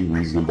and see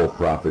reasonable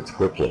profits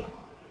quickly.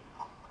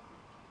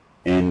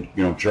 And,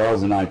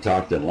 Charles and I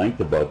talked at length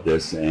about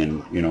this,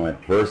 and,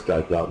 at first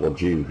I thought, well,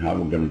 gee, how are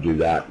we going to do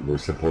that? We're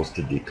supposed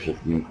to,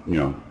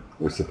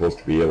 we're supposed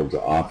to be able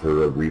to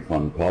offer a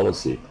refund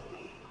policy.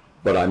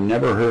 but I've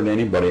never heard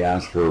anybody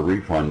ask for a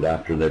refund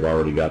after they've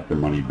already got their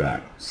money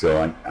back.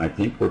 So I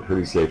think we're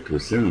pretty safe to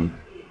assume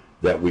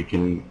that we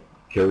can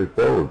carry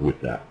forward with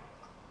that.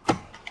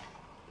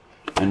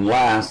 And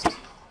last,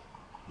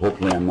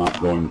 hopefully I'm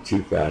not going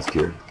too fast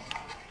here,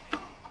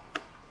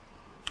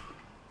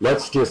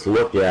 let's just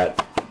look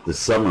at the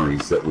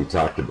summaries that we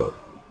talked about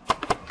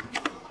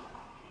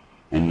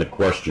and the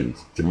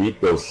questions to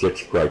meet those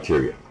 6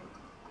 criteria.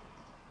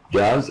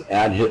 Does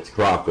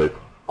AdHitProfits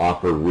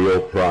offer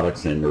real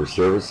products and or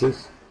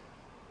services?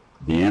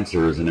 The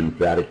answer is an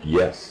emphatic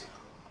yes.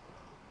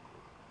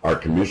 Are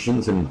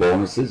commissions and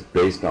bonuses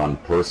based on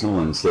personal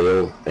and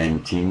sales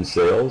and team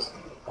sales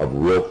of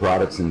real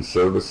products and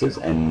services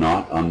and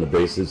not on the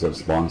basis of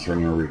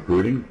sponsoring or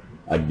recruiting?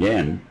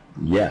 Again,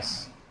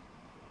 yes.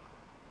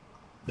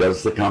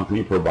 Does the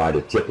company provide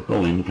a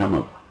typical income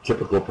of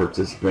typical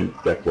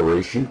participant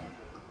declaration?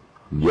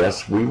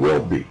 Yes, we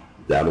will be.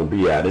 That'll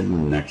be added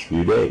in the next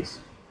few days.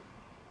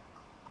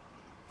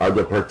 Are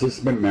the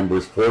participant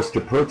members forced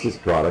to purchase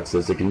products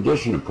as a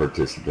condition of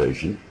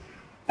participation?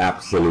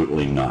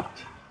 Absolutely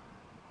not.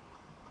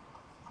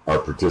 Are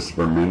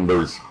participant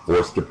members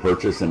forced to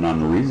purchase an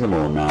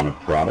unreasonable amount of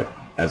product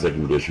as a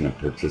condition of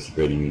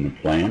participating in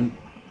the plan?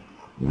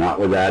 Not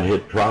with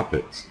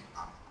AdHitProfits.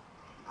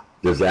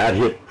 Does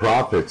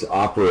AdHitProfits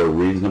offer a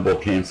reasonable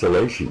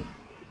cancellation?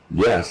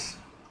 Yes,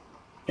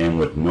 and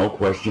with no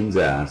questions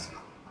asked,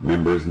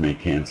 members may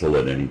cancel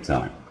at any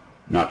time.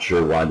 Not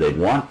sure why they'd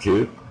want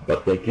to,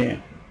 but they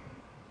can.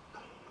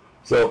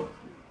 So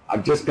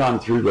I've just gone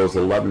through those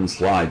 11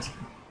 slides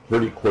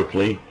pretty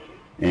quickly,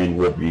 and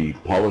we'll be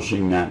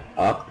polishing that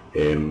up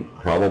and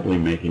probably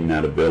making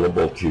that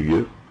available to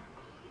you.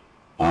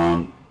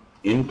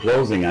 In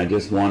closing, I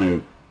just want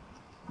to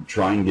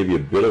try and give you a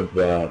bit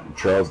of,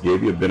 Charles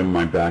gave you a bit of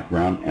my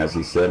background. As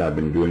he said, I've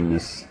been doing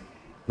this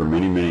for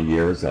many, many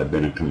years. I've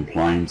been a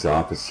compliance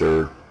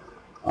officer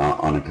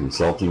on a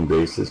consulting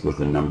basis with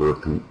a number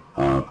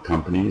of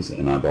companies,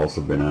 and I've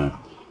also been a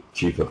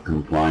chief of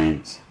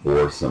compliance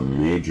for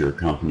some major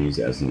companies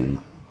as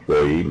an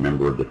employee,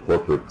 member of the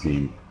corporate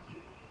team.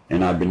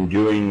 And I've been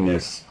doing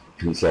this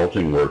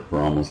consulting work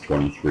for almost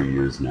 23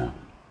 years now.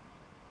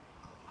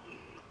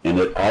 And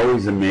it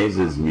always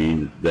amazes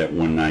me that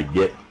when I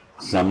get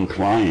some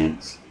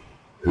clients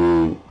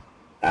who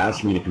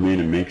ask me to come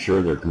in and make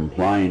sure they're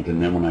compliant,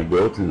 and then when I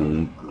go to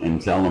them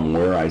and tell them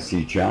where I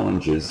see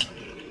challenges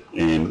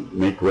and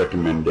make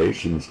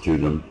recommendations to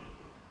them,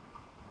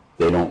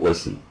 they don't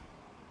listen.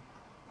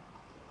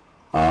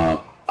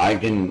 I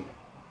can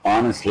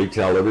honestly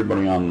tell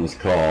everybody on this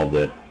call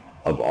that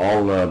of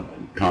all the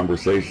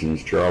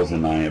conversations Charles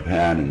and I have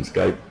had in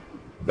Skype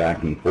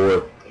back and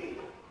forth,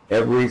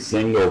 every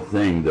single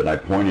thing that I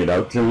pointed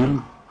out to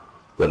him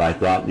that I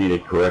thought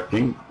needed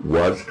correcting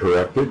was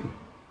corrected.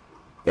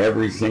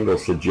 Every single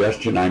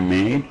suggestion I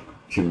made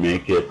to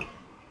make it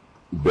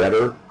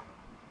better,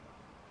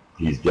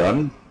 he's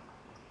done.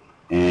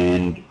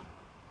 And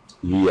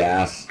he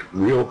asks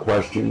real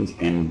questions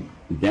and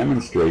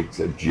demonstrates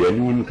a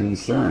genuine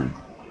concern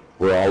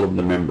for all of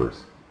the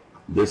members.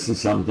 This is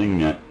something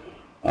that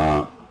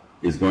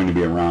is going to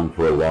be around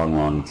for a long,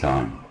 long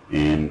time.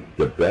 And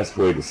the best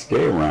way to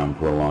stay around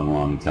for a long,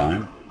 long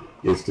time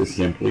is to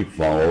simply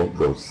follow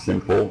those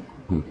simple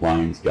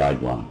compliance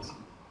guidelines.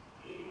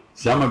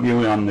 Some of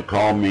you on the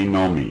call may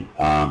know me.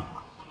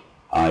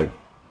 I've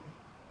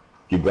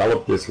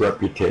developed this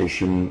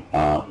reputation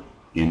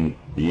in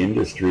the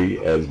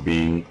industry as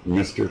being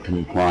Mr.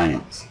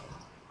 Compliance.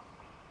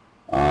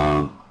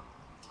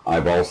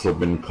 I've also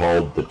been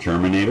called the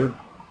Terminator,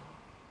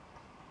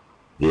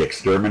 the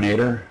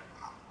Exterminator,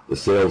 the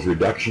Sales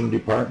Reduction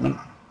Department,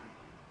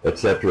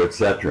 etc.,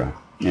 etc.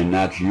 And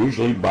that's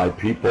usually by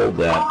people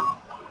that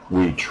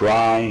we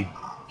try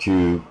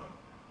to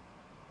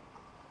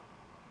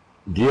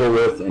deal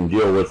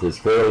with as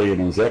fairly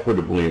and as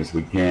equitably as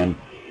we can.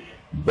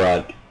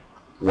 But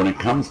when it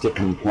comes to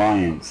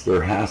compliance,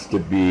 there has to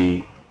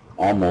be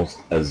almost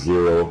a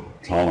zero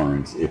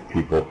tolerance if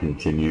people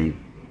continually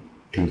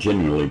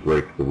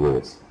break the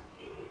rules.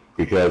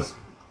 Because,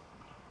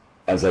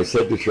 as I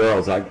said to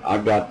Charles,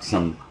 I've got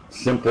some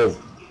simple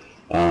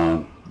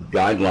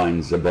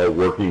guidelines about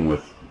working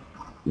with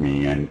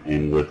me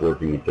and with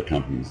working with the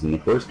companies. And the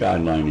first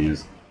guideline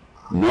is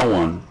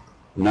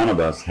none of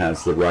us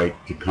has the right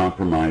to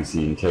compromise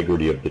the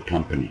integrity of the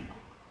company.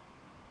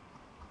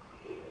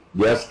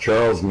 Yes,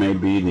 Charles may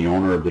be the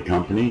owner of the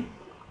company,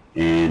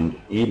 and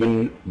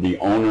even the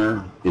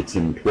owner, its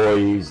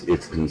employees,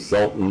 its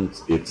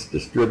consultants, its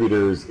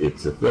distributors,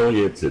 its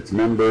affiliates, its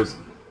members,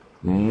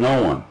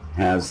 no one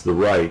has the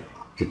right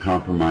to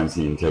compromise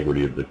the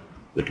integrity of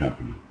the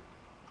company.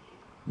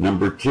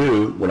 Number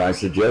two, what I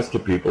suggest to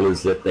people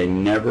is that they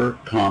never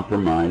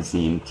compromise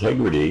the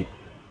integrity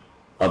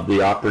of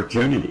the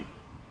opportunity.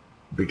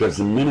 Because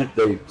the minute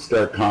they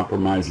start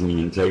compromising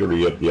the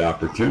integrity of the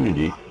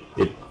opportunity,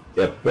 it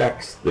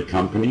affects the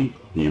company,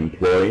 the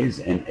employees,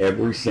 and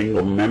every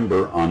single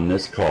member on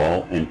this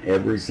call, and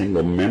every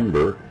single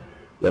member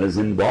that is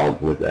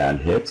involved with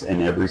AdHits,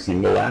 and every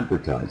single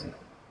advertiser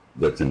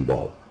that's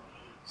involved.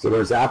 So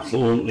there's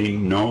absolutely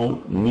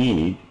no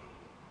need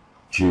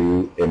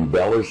to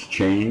embellish,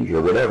 change,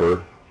 or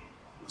whatever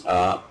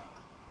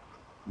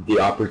the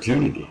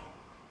opportunity.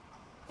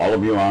 All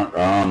of you are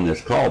on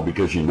this call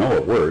because you know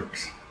it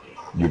works.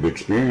 You've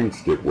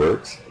experienced it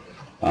works.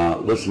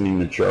 Listening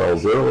to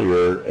Charles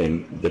earlier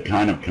and the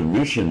kind of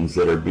commissions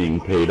that are being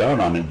paid out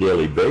on a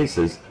daily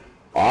basis,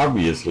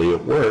 obviously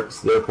it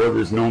works. Therefore,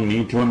 there's no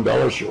need to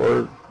embellish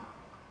or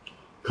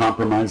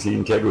compromise the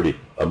integrity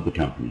of the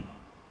company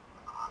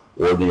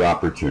or the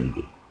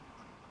opportunity.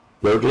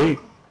 Thirdly,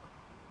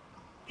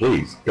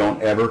 please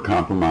don't ever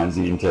compromise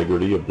the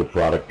integrity of the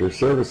product or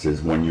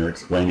services when you're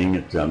explaining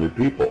it to other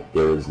people.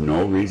 There is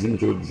no reason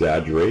to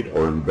exaggerate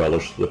or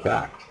embellish the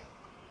fact.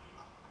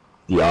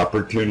 The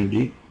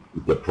opportunity,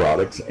 the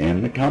products,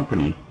 and the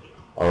company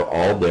are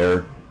all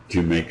there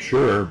to make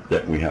sure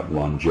that we have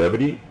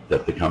longevity,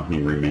 that the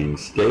company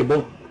remains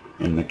stable,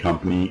 and the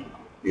company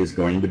is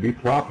going to be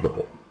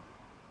profitable.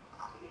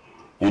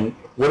 And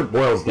what it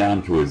boils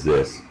down to is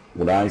this.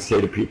 What I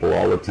say to people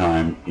all the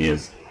time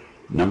is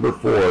number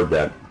four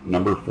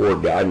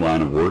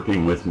guideline of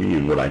working with me,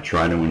 and what I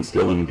try to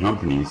instill in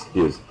companies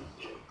is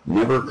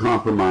never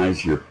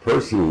compromise your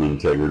personal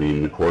integrity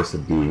in the course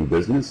of doing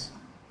business.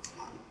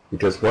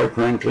 Because quite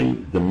frankly,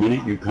 the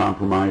minute you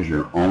compromise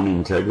your own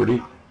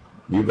integrity,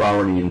 you've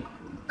already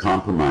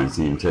compromised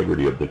the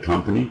integrity of the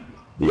company,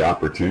 the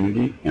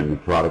opportunity, and the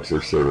products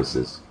or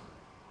services.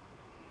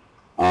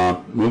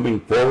 Moving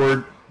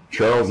forward,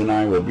 Charles and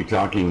I will be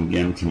talking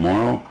again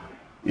tomorrow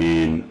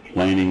and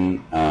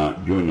planning,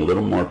 doing a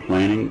little more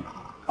planning.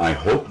 I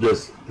hope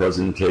this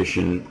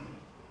presentation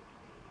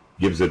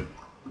gives a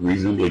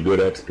reasonably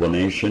good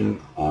explanation.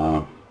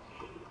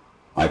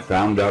 I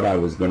found out I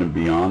was going to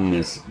be on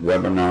this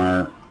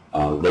webinar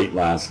late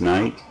last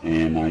night,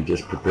 and I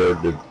just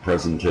prepared the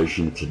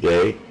presentation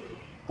today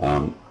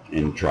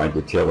and tried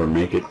to tailor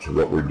make it to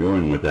what we're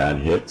doing with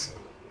AdHits.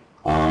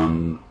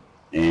 And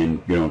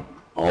you know,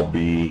 I'll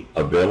be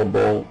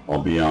available.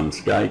 I'll be on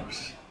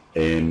Skype,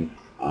 and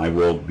I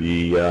will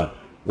be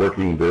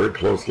working very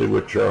closely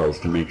with Charles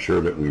to make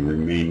sure that we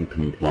remain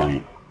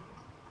compliant.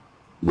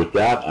 With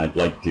that, I'd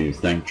like to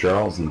thank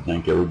Charles and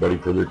thank everybody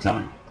for their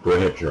time. Go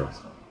ahead, Charles.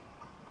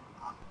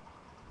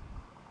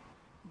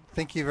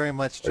 Thank you very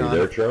much, John. Are you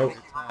there, Charles? For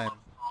your time.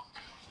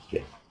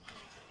 Okay.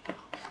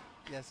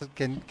 Yes,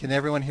 can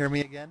everyone hear me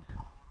again?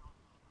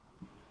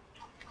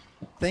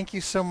 Thank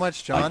you so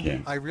much,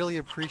 John. I really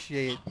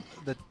appreciate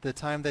the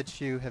time that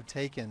you have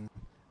taken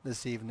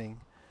this evening.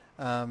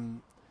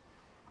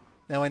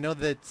 Now I know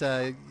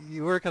that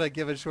you were going to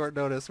give a short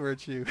notice,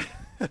 weren't you?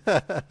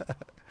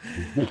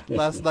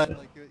 Last night,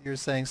 like you were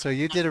saying. So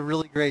you did a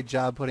really great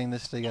job putting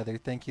this together.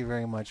 Thank you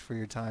very much for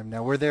your time.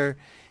 Now, were there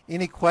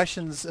any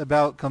questions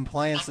about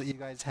compliance that you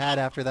guys had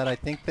after that? I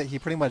think that he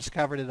pretty much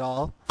covered it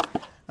all,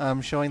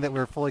 showing that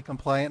we're fully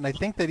compliant. And I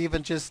think that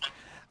even just,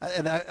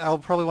 and I'll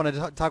probably want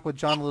to talk with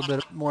John a little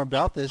bit more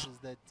about this,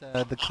 is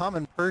that the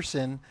common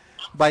person,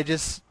 by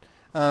just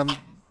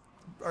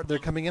they're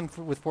coming in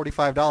with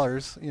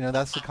 $45, you know,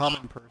 that's the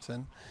common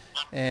person,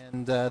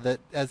 and that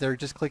as they're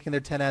just clicking their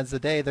 10 ads a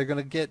day, they're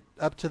going to get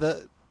up to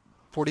the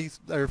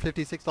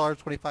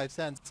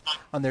 $56.25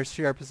 on their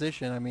share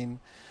position. I mean,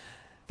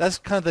 that's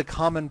kind of the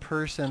common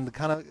person, the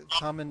kind of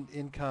common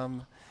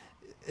income.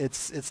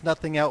 It's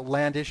nothing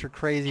outlandish or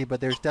crazy, but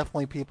there's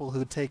definitely people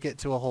who take it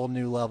to a whole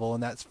new level,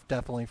 and that's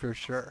definitely for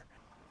sure.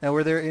 Now,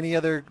 were there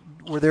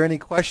any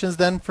questions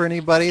then for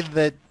anybody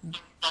that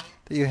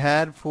you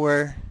had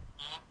for?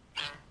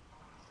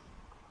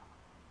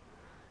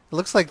 It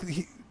looks like,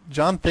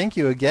 John, thank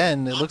you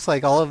again. It looks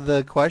like all of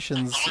the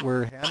questions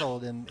were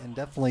handled, and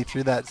definitely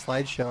through that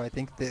slideshow, I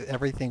think that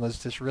everything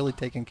was just really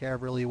taken care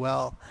of really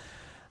well.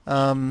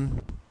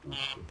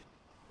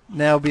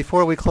 Now,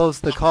 before we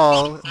close the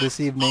call this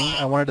evening,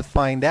 I wanted to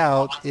find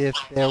out if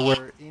there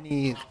were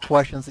any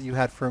questions that you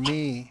had for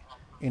me,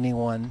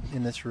 anyone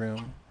in this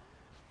room.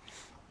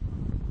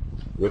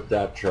 With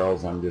that,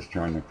 Charles, I'm just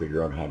trying to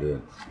figure out how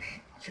to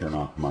turn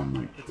off my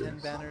mic. The 10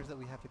 banners that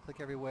we have to click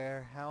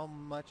everywhere, how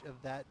much of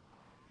that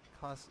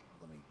costs?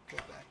 Let me go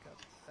back up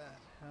to that.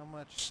 How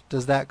much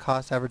does that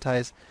cost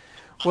advertise?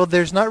 Well,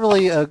 there's not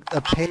really a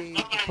pay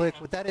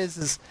click. What that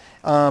is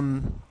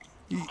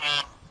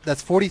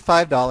that's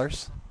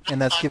 $45,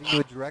 and that's giving you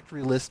a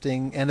directory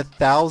listing and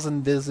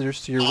 1,000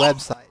 visitors to your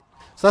website.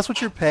 So that's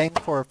what you're paying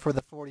for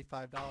the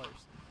 $45.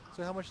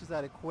 So how much does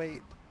that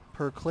equate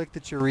per click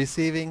that you're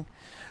receiving?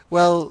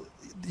 Well,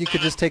 you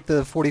could just take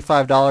the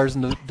 $45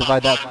 and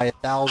divide that by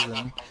 1,000,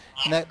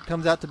 and that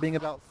comes out to being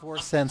about 4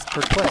 cents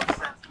per click.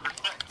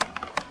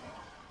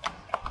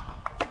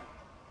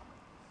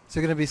 So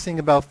you're going to be seeing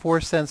about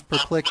 4 cents per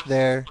click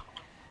there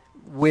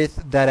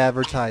with that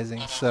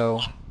advertising.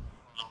 So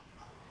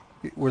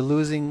we're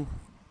losing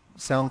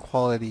sound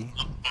quality.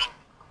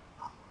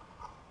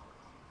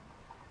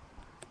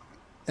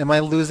 Am I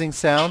losing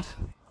sound?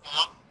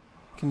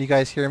 Can you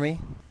guys hear me?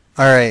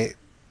 All right.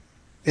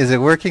 Is it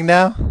working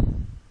now?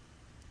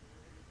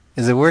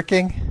 Is it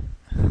working?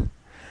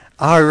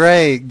 All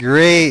right.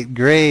 Great.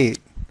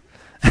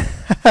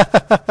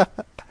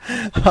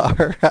 All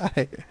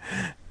right.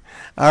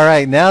 All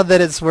right. Now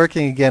that it's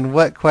working again,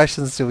 what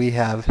questions do we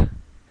have?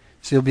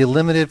 So you'll be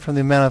limited from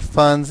the amount of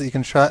funds that you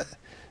can try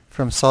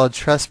from Solid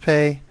Trust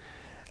Pay.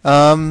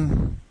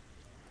 I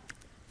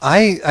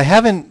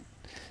haven't.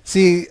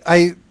 See,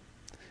 I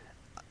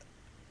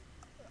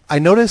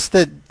noticed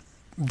that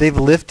they've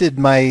lifted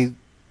my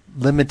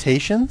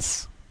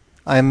limitations.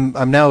 I'm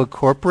now a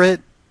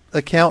corporate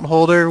account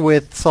holder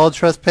with Solid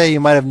Trust Pay. You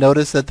might have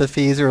noticed that the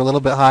fees are a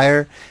little bit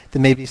higher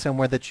than maybe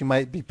somewhere that you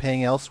might be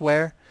paying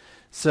elsewhere.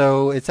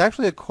 So it's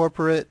actually a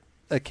corporate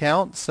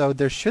account, so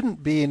there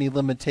shouldn't be any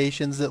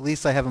limitations. At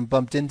least I haven't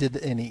bumped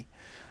into any.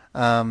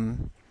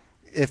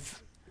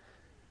 If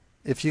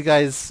you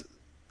guys,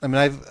 I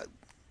mean,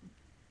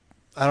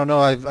 I don't know.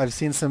 I've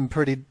seen some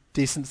pretty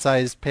decent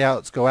sized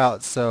payouts go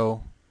out,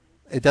 so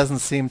it doesn't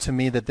seem to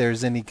me that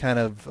there's any kind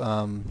of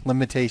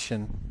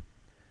limitation.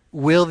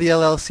 Will the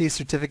LLC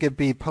certificate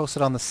be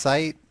posted on the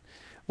site?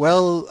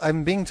 Well,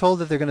 I'm being told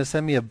that they're going to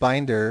send me a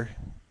binder,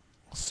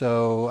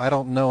 so I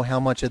don't know how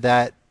much of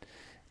that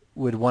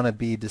would want to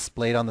be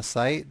displayed on the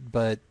site,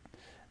 but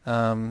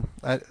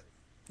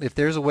if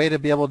there's a way to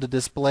be able to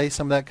display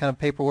some of that kind of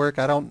paperwork,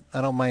 I don't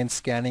mind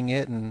scanning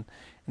it and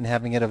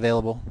having it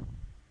available.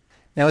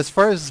 Now, as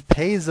far as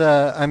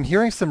Payza, I'm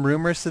hearing some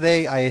rumors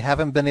today. I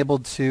haven't been able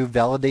to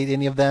validate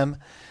any of them.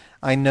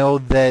 I know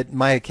that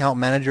my account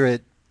manager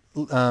at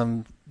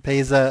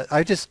Payza,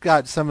 I just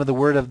got some of the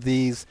word of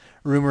these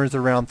rumors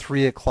around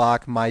 3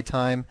 o'clock my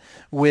time,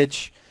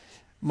 which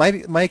my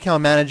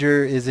account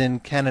manager is in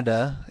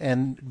Canada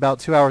and about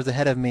 2 hours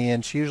ahead of me,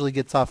 and she usually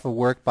gets off of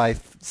work by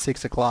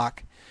 6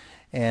 o'clock.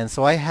 And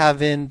so I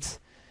haven't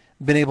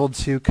been able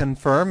to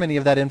confirm any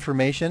of that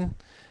information.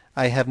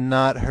 I have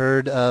not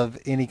heard of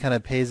any kind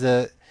of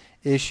Payza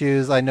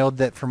issues. I know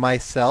that for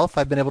myself,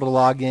 I've been able to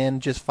log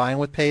in just fine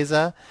with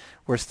Payza.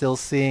 We're still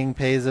seeing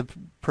Payza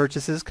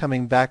purchases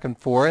coming back and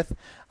forth.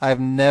 I've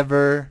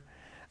never,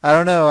 I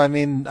don't know, I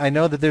mean, I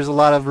know that there's a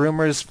lot of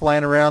rumors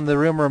flying around the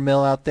rumor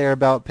mill out there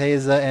about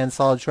Payza and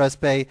Solid Trust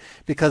Pay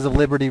because of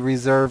Liberty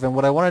Reserve. And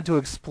what I wanted to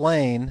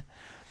explain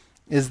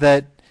is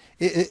that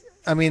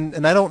I mean,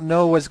 and I don't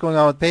know what's going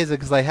on with Payza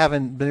because I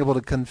haven't been able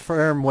to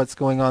confirm what's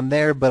going on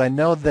there, but I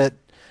know that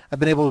I've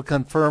been able to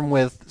confirm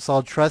with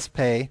Solid Trust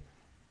Pay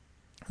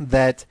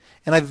that,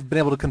 and I've been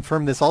able to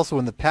confirm this also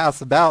in the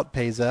past about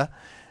Payza,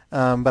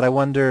 but I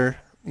wonder,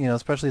 you know,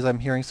 especially as I'm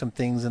hearing some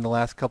things in the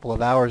last couple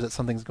of hours that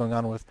something's going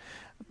on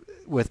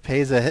with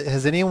Payza.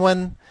 Has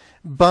anyone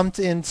bumped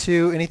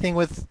into anything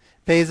with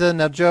Payza?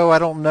 Now, Joe, I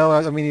don't know.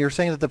 I mean, you're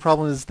saying that the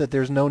problem is that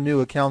there's no new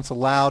accounts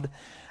allowed.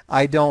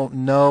 I don't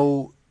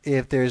know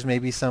if there's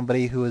maybe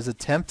somebody who has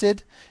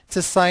attempted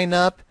to sign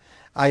up.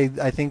 I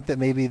think that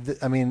maybe,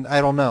 I mean,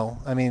 I don't know.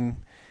 I mean,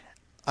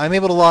 I'm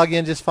able to log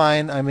in just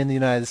fine. I'm in the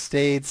United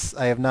States.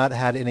 I have not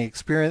had any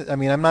experience. I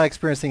mean, I'm not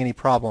experiencing any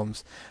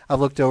problems.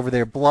 I've looked over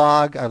their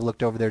blog. I've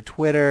looked over their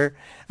Twitter.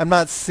 I'm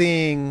not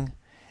seeing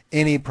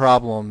any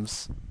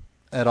problems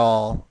at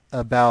all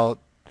about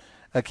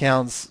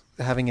accounts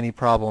having any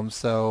problems.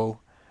 So,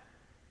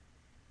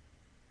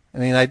 I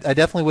mean, I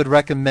definitely would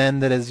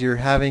recommend that as you're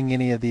having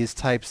any of these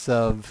types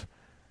of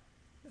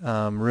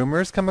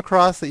rumors come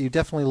across, that you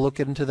definitely look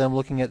into them,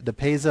 looking at the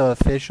Payza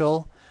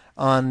official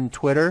on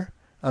Twitter.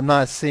 I'm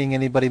not seeing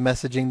anybody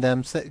messaging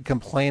them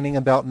complaining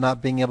about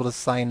not being able to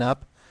sign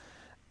up.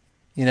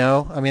 You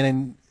know, I mean,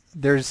 and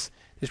there's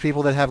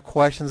people that have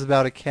questions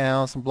about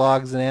accounts and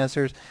blogs and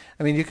answers.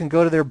 I mean, you can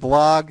go to their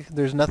blog.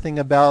 There's nothing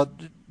about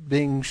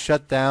being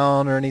shut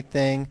down or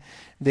anything.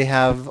 They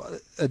have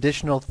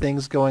additional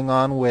things going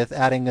on with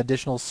adding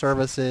additional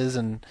services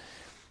and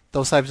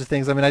those types of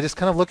things. I mean, I just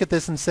kind of look at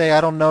this and say, I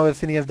don't know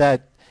if any of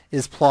that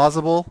is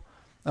plausible.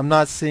 I'm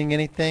not seeing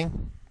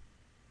anything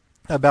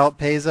about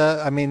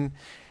Payza. I mean,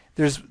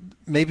 there's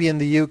maybe in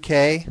the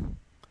UK,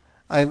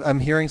 I'm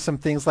hearing some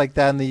things like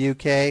that in the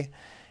UK,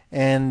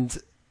 and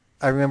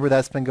I remember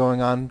that's been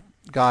going on,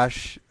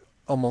 gosh,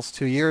 almost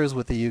 2 years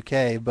with the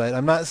UK, but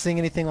I'm not seeing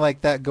anything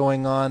like that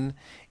going on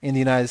in the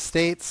United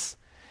States.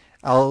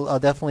 I'll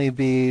definitely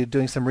be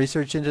doing some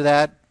research into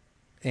that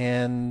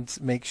and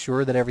make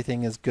sure that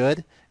everything is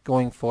good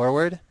going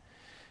forward.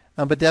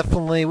 But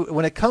definitely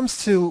when it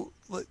comes to,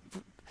 you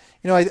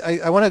know,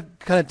 I want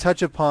to kind of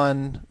touch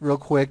upon real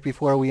quick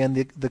before we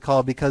end the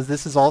call, because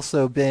this has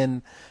also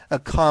been a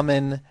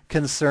common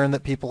concern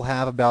that people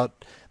have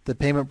about the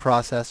payment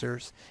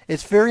processors.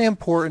 It's very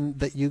important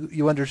that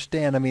you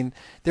understand. I mean,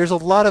 there's a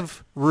lot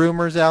of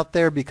rumors out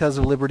there because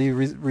of Liberty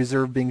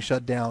Reserve being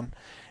shut down.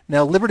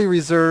 Now, Liberty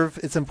Reserve,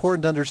 it's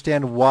important to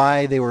understand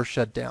why they were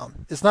shut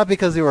down. It's not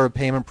because they were a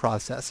payment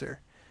processor.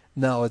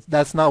 No,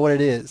 that's not what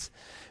it is.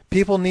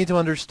 People need to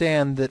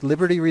understand that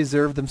Liberty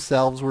Reserve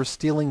themselves were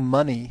stealing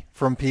money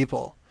from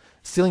people,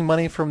 stealing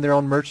money from their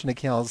own merchant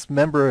accounts,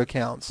 member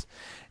accounts.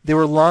 They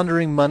were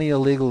laundering money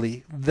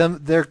illegally,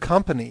 their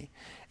company.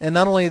 And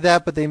not only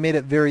that, but they made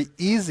it very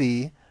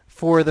easy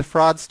for the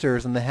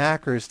fraudsters and the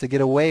hackers to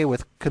get away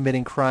with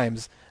committing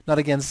crimes, not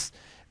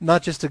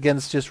just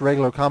against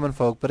regular common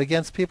folk, but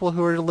against people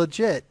who are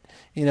legit,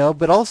 you know.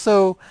 But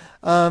also,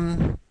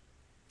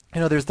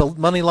 there's the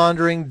money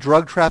laundering,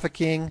 drug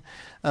trafficking,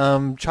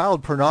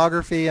 child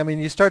pornography. I mean,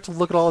 you start to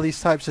look at all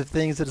these types of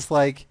things that it's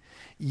like,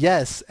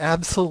 yes,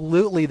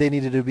 absolutely they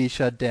needed to be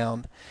shut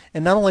down.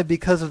 And not only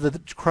because of the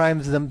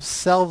crimes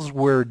themselves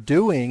were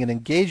doing and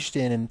engaged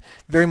in and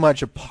very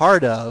much a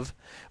part of,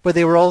 but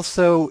they were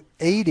also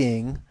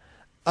aiding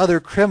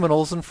other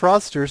criminals and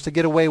fraudsters to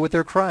get away with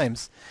their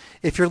crimes.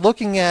 If you're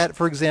looking at,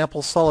 for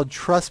example, Solid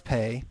Trust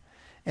Pay,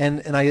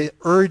 and I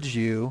urge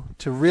you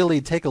to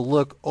really take a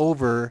look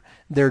over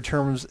their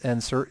terms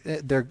and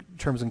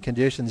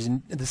conditions.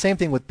 And the same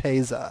thing with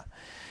Payza.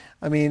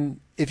 I mean,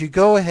 if you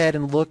go ahead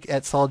and look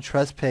at Solid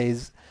Trust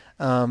Pays,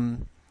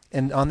 and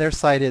on their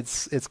site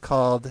it's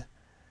called,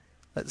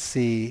 let's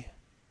see,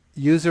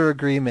 User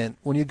Agreement.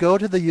 When you go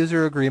to the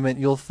User Agreement,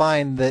 you'll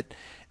find that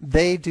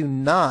they do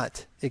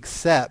not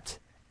accept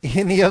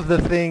any of the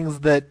things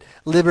that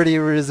Liberty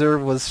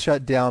Reserve was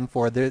shut down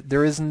for.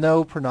 There is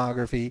no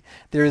pornography.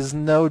 There is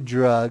no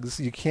drugs.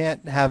 You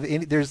can't have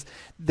any.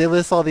 They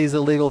list all these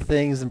illegal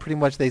things, and pretty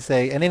much they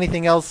say, and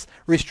anything else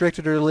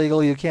restricted or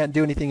illegal, you can't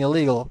do anything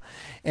illegal.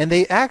 And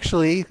they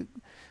actually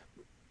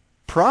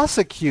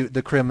prosecute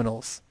the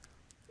criminals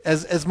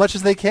as much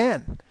as they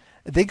can.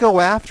 They go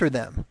after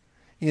them.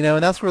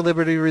 And that's where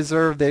Liberty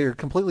Reserve, they are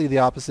completely the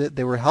opposite.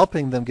 They were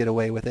helping them get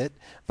away with it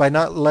by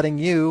not letting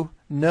you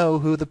know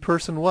who the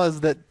person was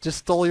that just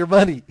stole your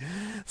money.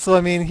 So,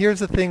 I mean, here's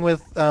the thing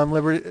with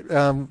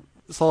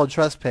Solid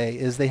Trust Pay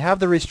is they have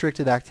the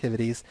restricted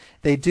activities.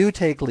 They do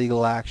take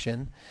legal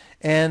action.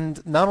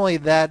 And not only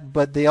that,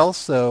 but they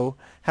also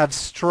have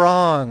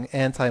strong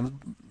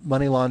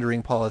anti-money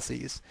laundering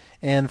policies.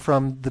 And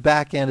from the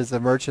back end as a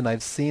merchant,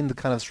 I've seen the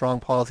kind of strong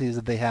policies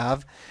that they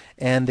have.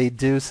 And they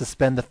do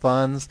suspend the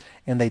funds,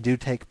 and they do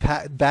take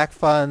back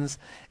funds,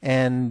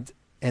 and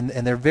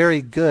they're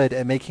very good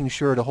at making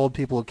sure to hold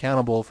people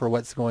accountable for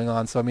what's going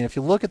on. So, I mean, if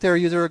you look at their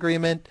user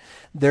agreement,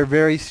 they're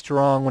very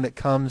strong when it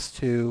comes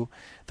to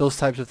those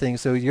types of things.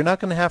 So you're not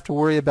going to have to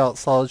worry about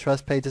Solid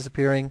Trust Pay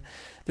disappearing.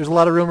 There's a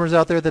lot of rumors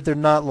out there that they're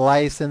not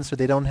licensed or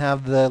they don't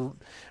have the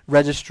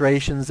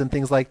registrations and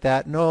things like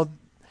that. No,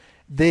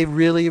 they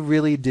really,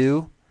 really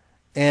do.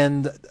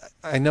 And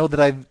I know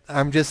that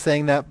I'm just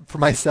saying that for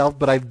myself,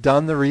 but I've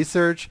done the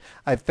research.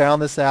 I've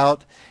found this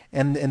out.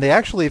 And they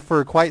actually,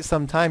 for quite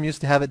some time,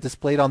 used to have it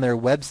displayed on their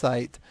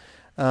website.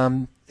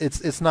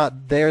 It's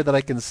not there that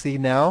I can see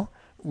now,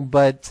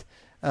 but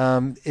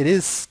it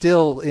is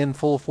still in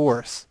full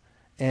force.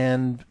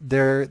 And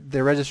their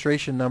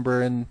registration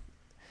number, and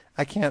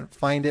I can't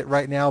find it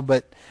right now,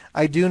 but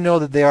I do know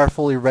that they are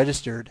fully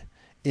registered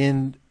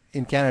in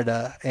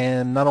Canada,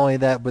 and not only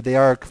that, but they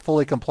are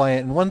fully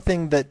compliant. And one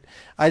thing that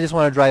I just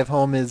want to drive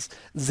home is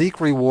Zeek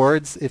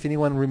Rewards. If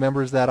anyone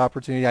remembers that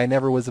opportunity, I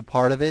never was a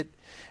part of it,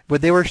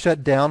 but they were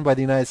shut down by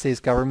the United States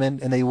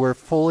government, and they were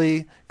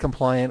fully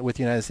compliant with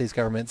the United States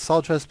government.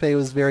 Solid Trust Pay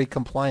was very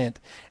compliant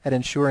at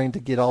ensuring to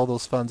get all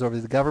those funds over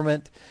to the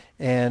government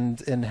and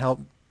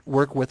help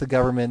work with the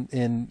government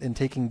in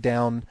taking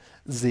down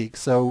Zeek.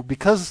 So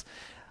because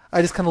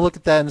I just kind of look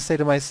at that and say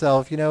to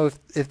myself,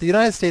 if the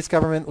United States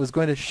government was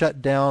going to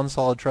shut down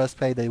Solid Trust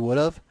Pay, they would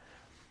have.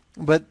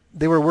 But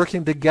they were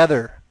working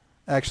together,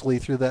 actually,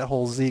 through that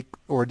whole Zeek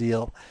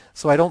ordeal.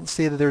 So I don't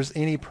see that there's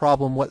any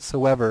problem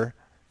whatsoever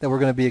that we're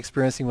going to be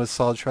experiencing with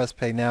Solid Trust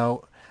Pay.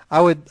 Now,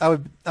 I would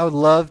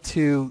love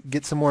to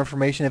get some more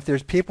information. If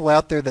there's people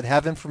out there that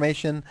have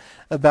information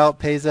about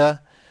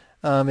Payza,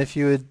 if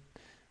you would,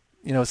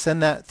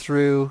 send that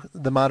through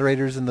the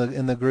moderators in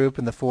the group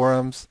and the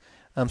forums.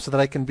 So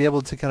that I can be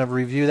able to kind of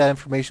review that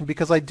information,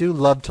 because I do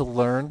love to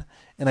learn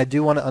and I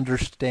do want to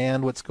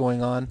understand what's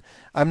going on.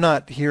 I'm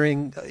not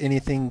hearing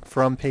anything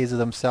from Payza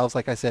themselves.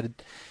 Like I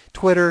said,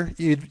 Twitter,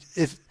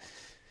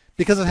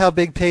 because of how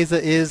big Payza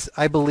is,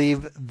 I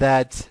believe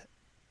that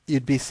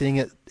you'd be seeing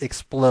it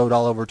explode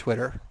all over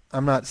Twitter.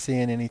 I'm not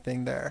seeing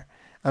anything there.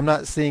 I'm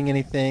not seeing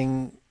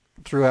anything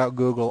throughout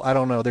Google. I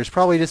don't know. There's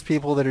probably just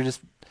people that are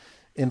just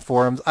in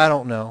forums. I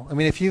don't know. I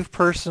mean, if you've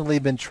personally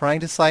been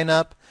trying to sign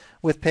up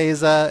with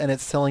Payza and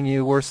it's telling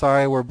you, we're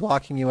sorry, we're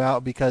blocking you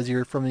out because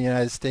you're from the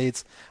United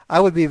States, I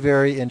would be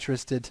very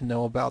interested to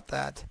know about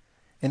that.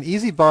 And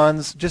Easy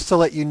Bonds, just to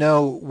let you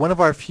know, one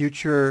of our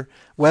future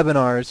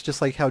webinars,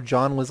 just like how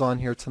John was on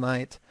here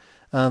tonight,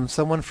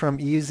 someone from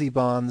Easy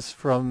Bonds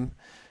from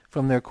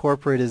their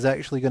corporate is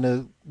actually going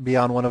to be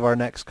on one of our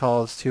next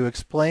calls to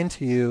explain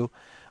to you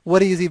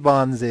what Easy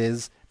Bonds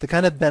is, the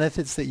kind of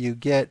benefits that you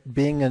get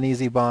being an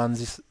Easy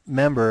Bonds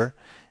member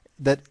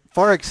that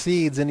far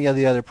exceeds any of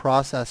the other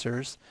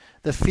processors.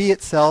 The fee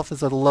itself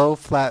is a low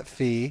flat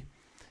fee.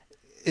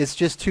 It's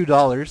just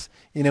 $2,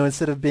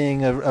 instead of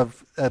being a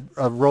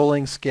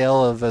rolling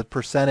scale of a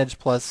percentage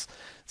plus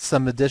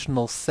some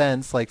additional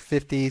cents like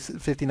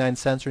 59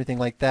 cents or anything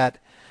like that.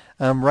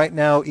 Right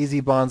now,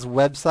 Easy Bonds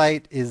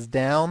website is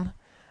down.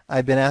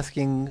 I've been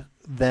asking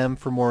them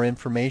for more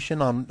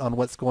information on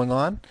what's going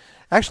on.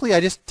 Actually, I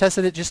just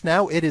tested it just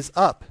now. It is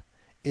up.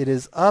 It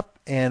is up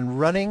and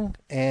running,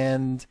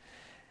 and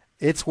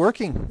it's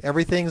working.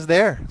 Everything's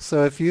there.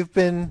 So if you've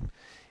been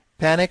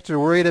panicked or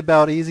worried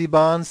about Easy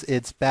Bonds,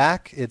 it's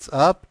back, it's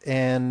up,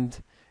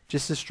 and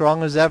just as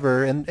strong as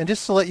ever. And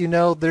just to let you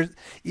know,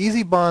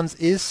 Easy Bonds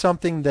is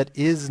something that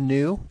is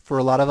new for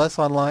a lot of us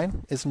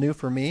online. It's new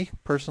for me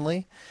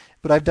personally,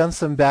 but I've done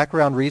some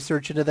background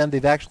research into them.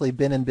 They've actually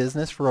been in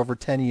business for over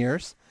 10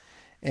 years,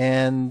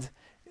 and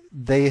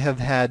they have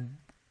had,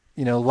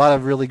 a lot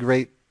of really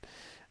great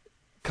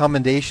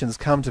commendations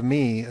come to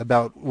me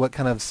about what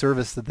kind of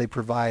service that they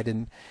provide,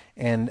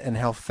 and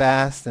how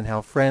fast and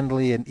how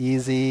friendly and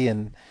easy,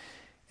 and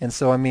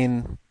so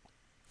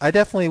I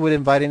definitely would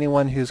invite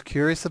anyone who's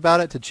curious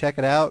about it to check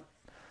it out,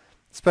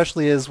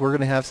 especially as we're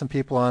going to have some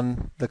people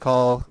on the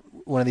call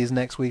one of these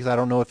next weeks. I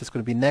don't know if it's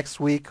going to be next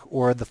week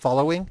or the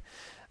following,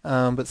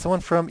 but someone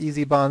from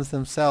Easy Bonds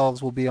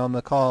themselves will be on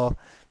the call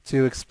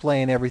to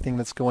explain everything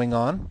that's going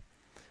on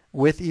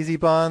with Easy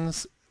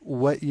Bonds,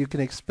 what you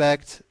can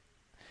expect.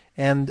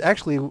 And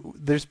actually,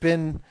 there's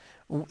been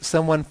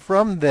someone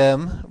from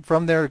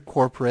their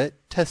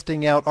corporate,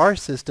 testing out our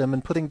system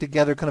and putting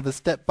together kind of a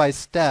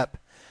step-by-step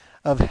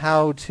of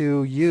how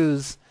to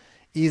use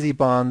Easy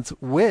Bonds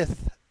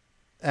with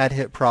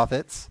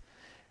AdHitProfits,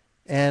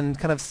 and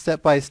kind of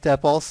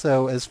step-by-step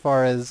also as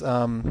far as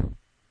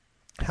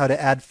how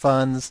to add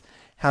funds,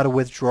 how to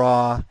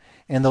withdraw,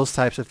 and those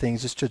types of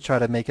things, just to try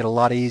to make it a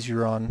lot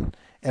easier on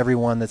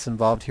everyone that's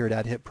involved here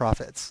at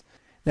AdHitProfits.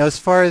 Now, as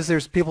far as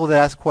there's people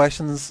that ask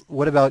questions,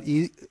 what about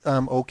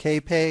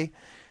OKPay?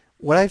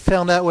 What I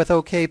found out with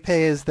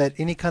OKPay is that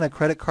any kind of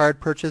credit card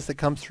purchase that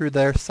comes through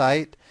their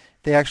site,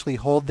 they actually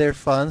hold their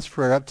funds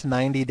for up to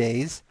 90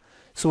 days.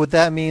 So what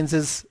that means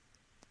is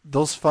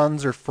those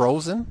funds are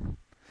frozen.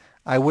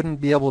 I wouldn't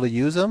be able to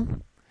use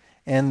them.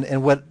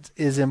 And what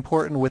is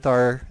important with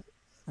our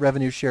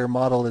revenue share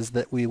model is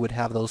that we would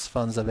have those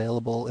funds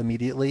available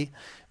immediately,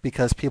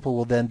 because people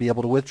will then be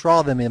able to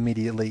withdraw them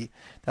immediately.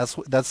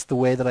 That's the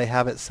way that I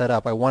have it set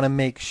up. I want to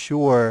make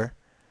sure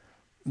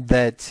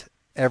that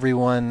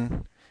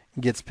everyone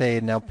gets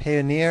paid. Now,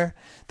 Payoneer,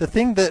 the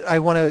thing that I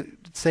want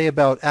to say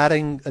about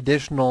adding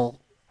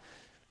additional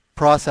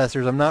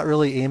processors, I'm not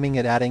really aiming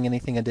at adding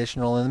anything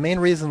additional, and the main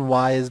reason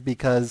why is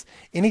because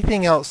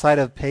anything outside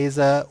of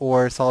Payza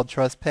or Solid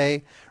Trust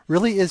Pay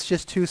really is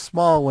just too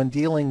small when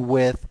dealing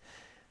with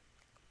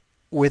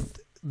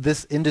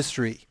this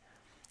industry.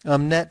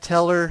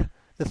 NetTeller,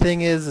 the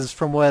thing is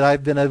from what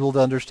I've been able to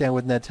understand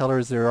with NetTeller,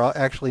 is they're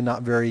actually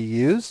not very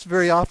used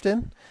very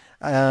often.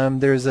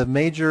 There's a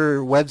major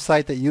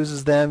website that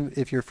uses them,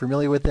 if you're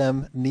familiar with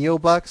them,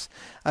 NeoBucks.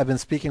 I've been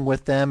speaking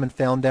with them and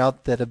found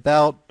out that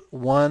about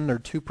 1 or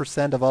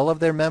 2% of all of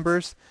their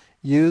members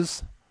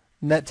use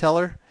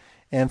NetTeller.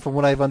 And from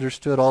what I've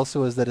understood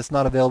also is that it's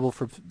not available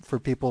for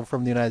people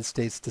from the United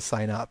States to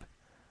sign up.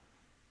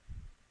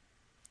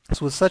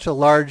 So with such a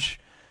large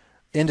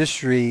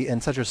industry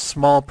and such a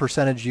small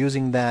percentage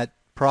using that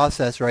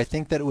processor, I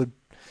think that it would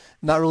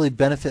not really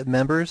benefit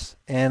members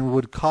and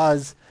would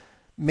cause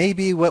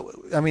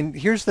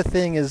here's the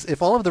thing is,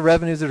 if all of the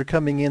revenues that are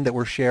coming in that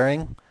we're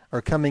sharing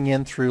are coming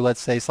in through,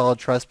 let's say, Solid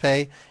Trust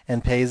Pay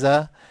and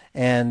Payza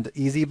and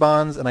Easy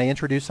Bonds, and I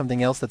introduce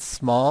something else that's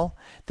small,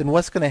 then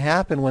what's going to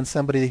happen when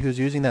somebody who's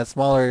using that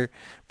smaller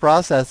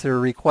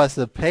processor requests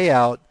a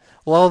payout?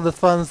 Well, all of the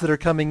funds that are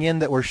coming in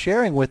that we're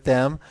sharing with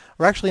them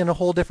are actually in a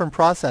whole different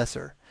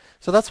processor.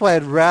 So that's why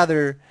I'd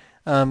rather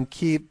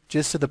keep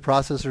just to the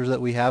processors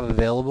that we have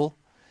available,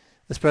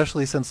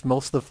 especially since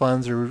most of the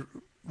funds are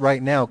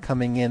right now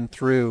coming in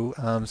through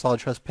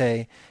Solid Trust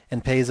Pay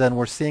and Payza, and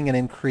we're seeing an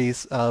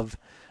increase of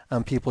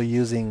people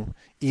using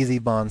Easy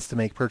Bonds to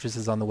make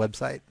purchases on the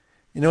website.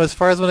 As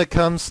far as when it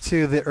comes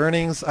to the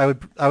earnings, I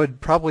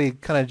would probably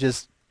kind of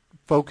just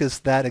focus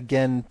that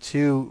again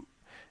to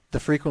the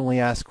frequently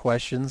asked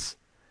questions,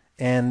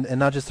 and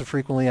not just the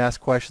frequently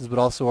asked questions, but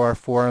also our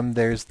forum.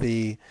 There's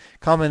the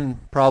common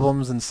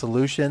problems and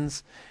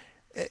solutions.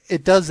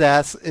 It does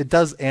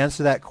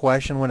answer that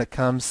question when it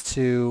comes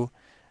to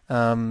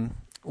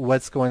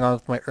what's going on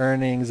with my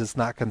earnings, it's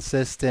not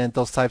consistent,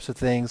 those types of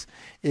things.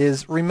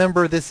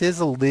 Remember, this is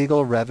a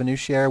legal revenue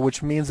share,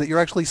 which means that you're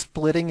actually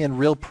splitting in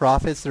real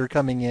profits that are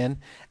coming in,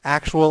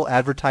 actual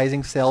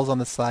advertising sales on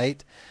the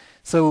site.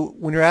 So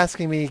when you're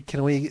asking me,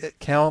 can we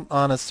count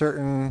on a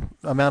certain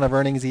amount of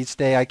earnings each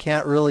day, I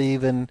can't really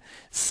even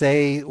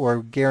say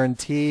or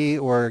guarantee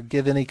or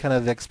give any kind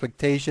of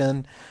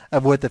expectation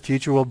of what the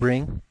future will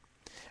bring.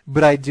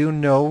 But I do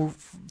know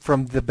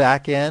from the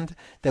back end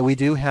that we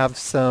do have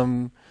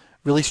some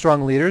really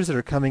strong leaders that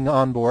are coming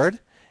on board,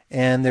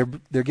 and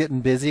they're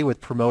getting busy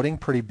with promoting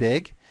pretty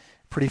big,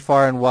 pretty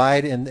far and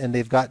wide, and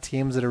they've got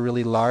teams that are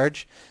really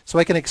large. So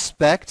I can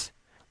expect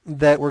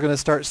that we're going to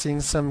start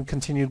seeing some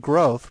continued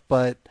growth,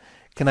 but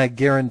can I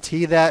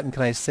guarantee that, and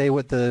can I say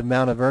what the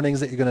amount of earnings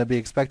that you're going to be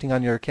expecting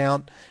on your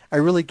account? I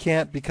really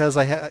can't, because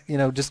I have,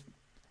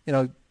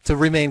 to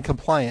remain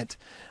compliant.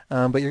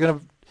 But you're going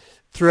to,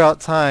 throughout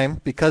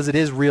time, because it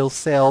is real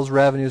sales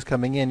revenues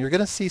coming in, you're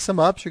going to see some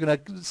ups, you're going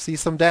to see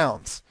some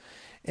downs.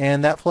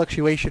 And that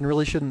fluctuation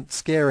really shouldn't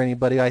scare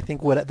anybody. I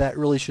think what that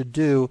really should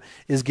do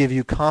is give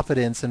you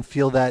confidence and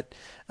feel that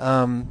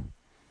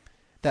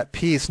that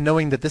peace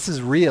knowing that this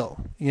is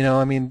real. You know,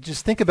 I mean,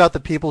 just think about the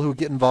people who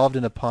get involved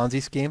in a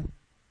Ponzi scheme.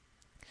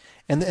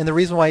 And the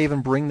reason why I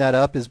even bring that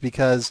up is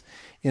because,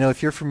 you know,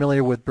 if you're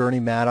familiar with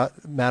Bernie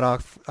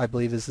Madoff, I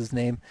believe is his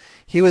name,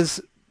 he was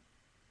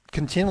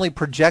continually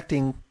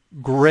projecting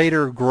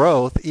greater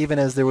growth even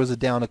as there was a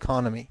down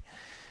economy.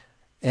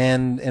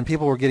 And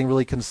people were getting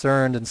really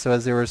concerned, and so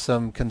as there were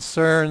some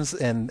concerns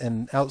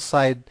and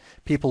outside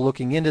people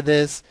looking into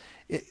this,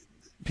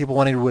 people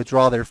wanting to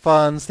withdraw their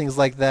funds, things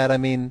like that. I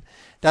mean,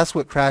 that's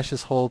what crashed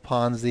this whole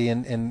Ponzi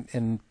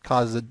and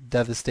caused a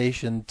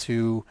devastation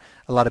to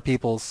a lot of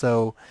people.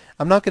 So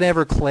I'm not going to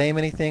ever claim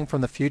anything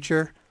from the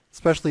future,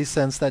 especially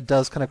since that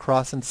does kind of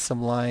cross into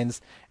some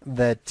lines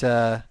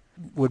that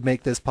would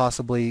make this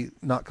possibly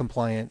not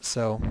compliant.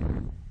 So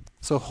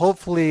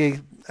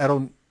hopefully I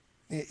don't,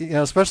 you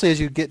know, especially as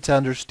you get to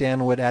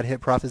understand what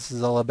AdHitProfits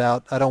is all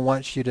about, I don't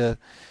want you to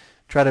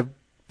try to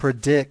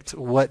predict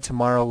what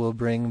tomorrow will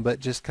bring, but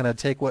just kind of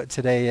take what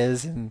today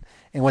is and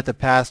what the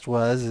past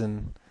was,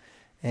 and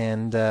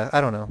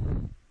I don't know,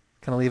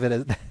 kind of leave it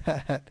at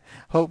that.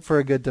 Hope for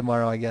a good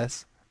tomorrow, I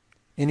guess.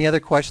 Any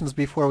other questions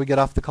before we get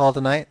off the call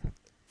tonight?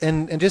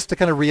 And just to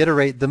kind of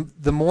reiterate,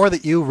 the more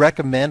that you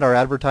recommend our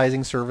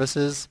advertising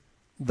services,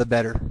 the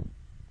better,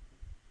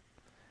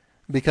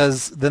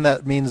 because then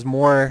that means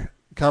more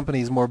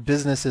companies, more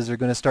businesses are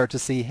going to start to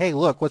see, hey,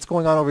 look, what's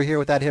going on over here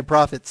with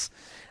AdHitProfits?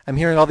 I'm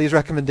hearing all these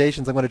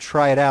recommendations. I'm going to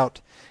try it out.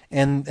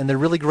 And the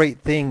really great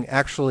thing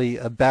actually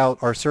about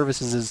our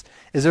services is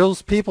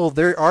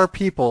there are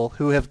people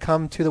who have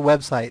come to the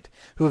website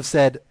who have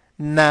said,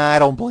 nah, I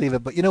don't believe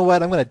it, but you know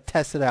what, I'm going to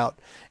test it out.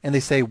 And they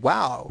say,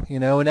 wow, you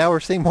know, and now we're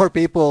seeing more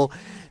people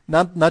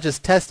not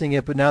just testing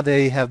it, but now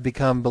they have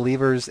become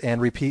believers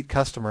and repeat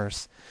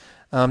customers.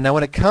 Now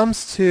when it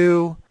comes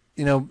to,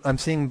 you know, I'm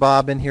seeing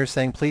Bob in here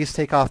saying, please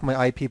take off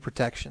my IP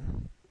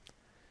protection.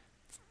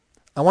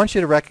 I want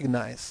you to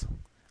recognize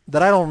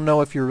that I don't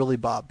know if you're really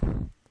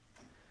Bob.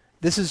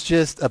 This is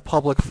just a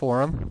public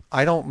forum.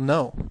 I don't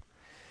know.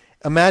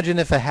 Imagine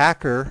if a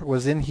hacker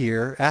was in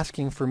here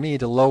asking for me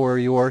to lower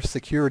your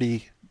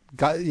security.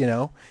 You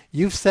know,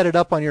 you've set it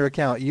up on your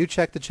account. You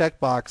check the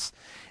checkbox.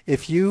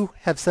 If you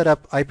have set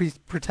up IP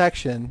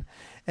protection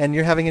and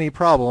you're having any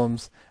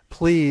problems,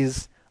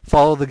 please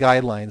follow the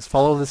guidelines.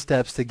 Follow the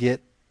steps to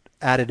get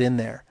added in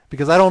there.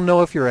 Because I don't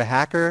know if you're a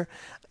hacker,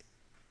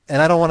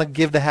 and I don't want to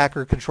give the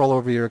hacker control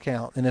over your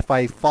account. And if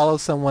I follow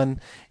someone,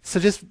 so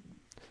just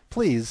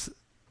please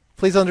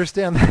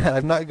understand that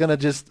I'm not going to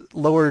just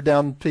lower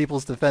down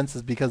people's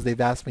defenses because they've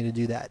asked me to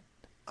do that.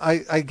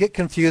 I get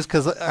confused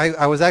because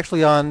I was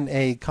actually on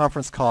a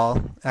conference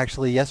call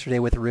actually yesterday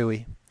with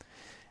Rui.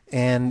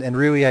 And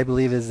Rui, I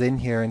believe, is in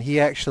here. And he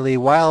actually,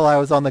 while I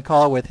was on the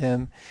call with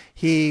him,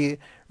 he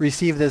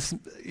received this,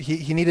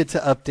 he needed to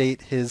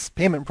update his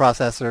payment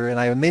processor, and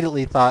I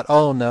immediately thought,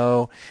 oh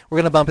no, we're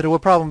going to bump into a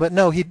problem. But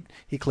no, he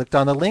clicked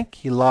on the link,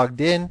 he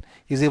logged in,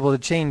 he was able to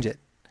change it.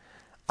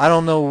 I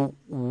don't know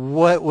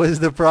what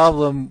was the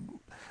problem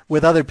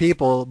with other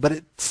people, but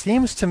it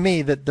seems to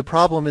me that the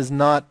problem is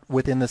not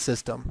within the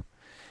system.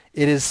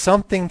 It is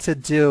something to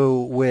do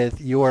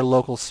with your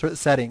local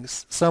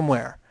settings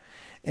somewhere.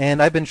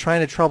 And I've been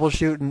trying to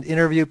troubleshoot and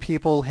interview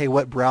people. Hey,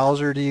 what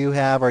browser do you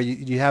have? Do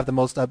you have the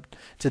most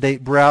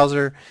up-to-date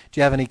browser? Do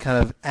you have any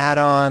kind of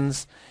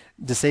add-ons?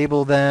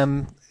 Disable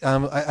them.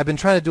 I've been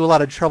trying to do a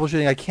lot of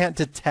troubleshooting. I can't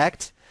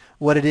detect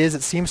what it is.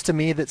 It seems to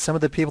me that some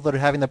of the people that are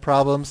having the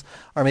problems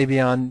are maybe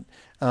on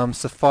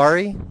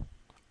Safari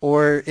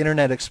or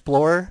Internet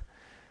Explorer.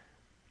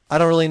 I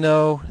don't really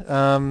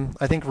know.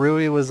 I think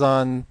Rui was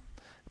on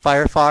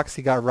Firefox.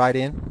 He got right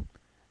in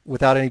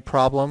without any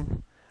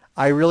problem.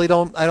 I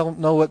don't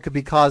know what could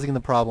be causing the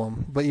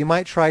problem, but you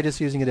might try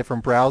just using a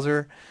different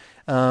browser.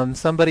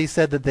 Somebody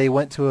said that they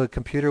went to a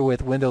computer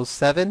with Windows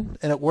 7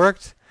 and it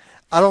worked.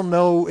 I don't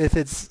know if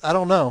I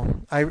don't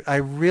know. I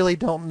really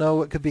don't know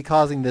what could be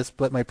causing this,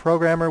 but my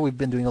programmer, we've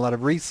been doing a lot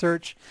of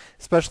research,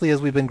 especially as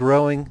we've been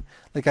growing.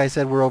 Like I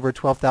said, we're over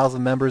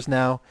 12,000 members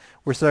now.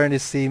 We're starting to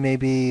see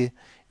maybe,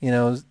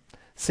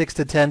 6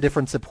 to 10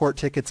 different support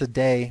tickets a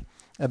day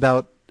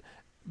about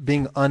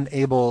being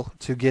unable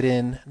to get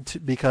in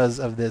because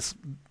of this.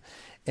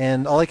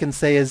 And all I can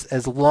say is,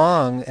 as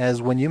long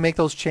as when you make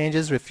those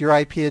changes, if your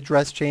IP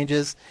address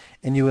changes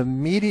and you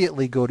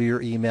immediately go to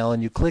your email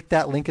and you click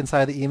that link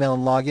inside the email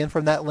and log in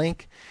from that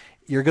link,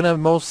 you're going to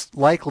most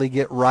likely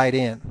get right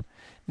in.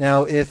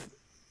 Now, if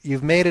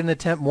you've made an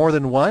attempt more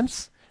than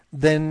once,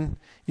 then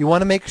you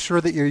want to make sure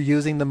that you're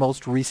using the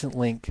most recent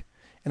link.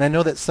 And I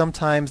know that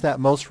sometimes that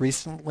most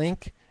recent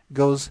link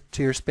goes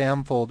to your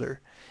spam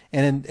folder.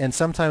 And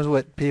sometimes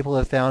what people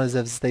have found is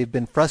as they've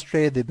been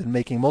frustrated, they've been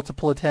making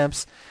multiple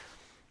attempts,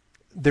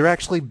 they're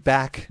actually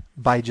back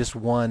by just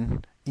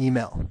one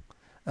email.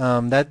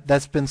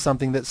 That's been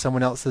something that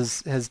someone else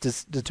has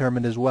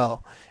determined as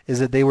well, is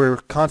that they were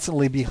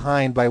constantly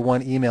behind by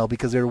one email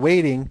because they were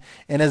waiting,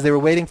 and as they were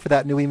waiting for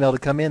that new email to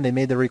come in, they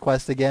made the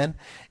request again,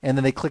 and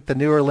then they clicked the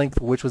newer link,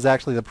 which was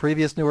actually the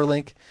previous newer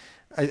link.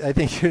 I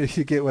think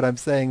you get what I'm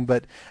saying.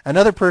 But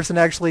another person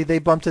actually, they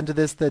bumped into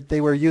this, that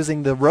they were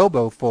using the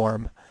robo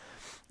form.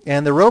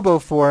 And the robo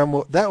form,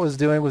 what that was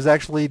doing was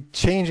actually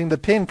changing the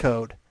PIN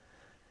code.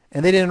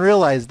 And they didn't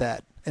realize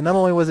that. And not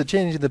only was it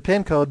changing the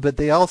PIN code, but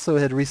they also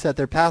had reset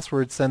their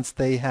password since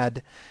they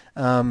had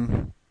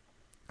entered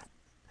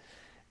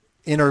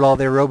all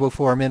their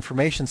RoboForm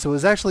information. So it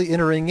was actually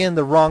entering in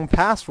the wrong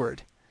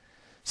password.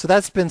 So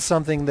that's been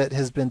something that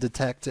has been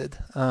detected.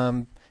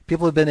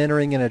 People have been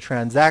entering in a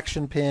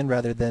transaction PIN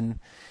rather than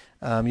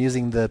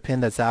using the PIN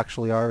that's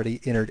actually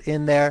already entered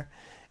in there.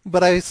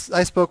 But I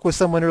spoke with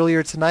someone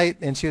earlier tonight,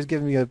 and she was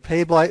giving me a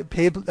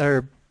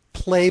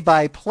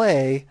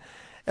play-by-play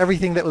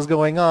everything that was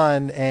going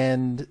on,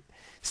 and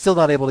still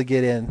not able to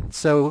get in.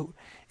 So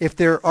if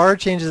there are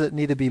changes that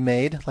need to be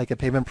made, like a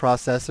payment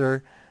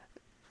processor,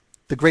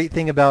 the great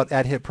thing about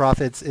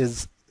AdHitProfits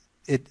is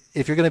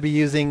if you're going to be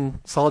using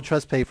Solid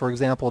Trust Pay, for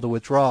example, to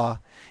withdraw,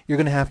 you're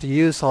going to have to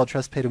use Solid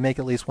Trust Pay to make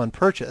at least one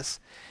purchase.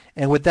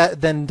 And what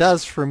that then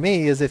does for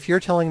me is, if you're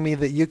telling me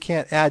that you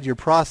can't add your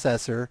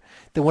processor,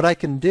 then what I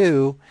can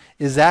do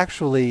is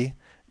actually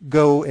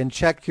go and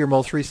check your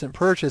most recent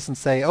purchase and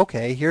say,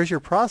 okay, here's your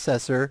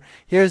processor,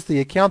 here's the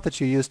account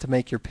that you used to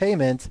make your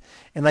payment,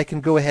 and I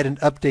can go ahead and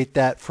update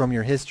that from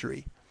your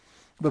history.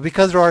 But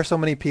because there are so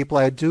many people,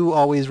 I do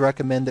always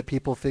recommend that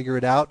people figure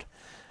it out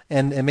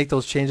and make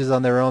those changes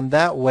on their own.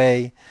 That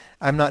way,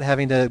 I'm not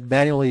having to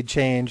manually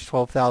change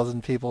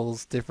 12,000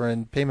 people's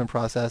different payment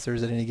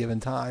processors at any given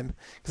time,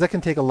 because that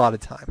can take a lot of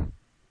time.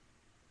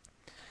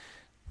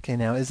 Okay,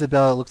 now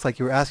Isabella, it looks like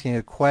you were asking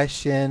a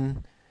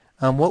question.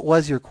 What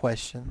was your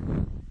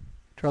question?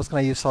 Charles, can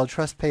I use Solid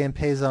Trust Pay and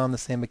Payza on the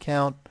same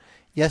account?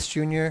 Yes,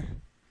 Junior.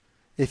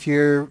 If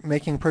you're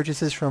making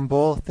purchases from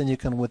both, then you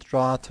can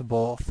withdraw to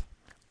both.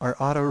 Are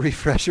auto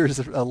refreshers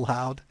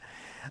allowed?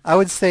 I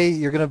would say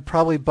you're going to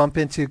probably bump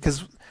into,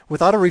 because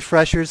with auto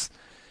refreshers,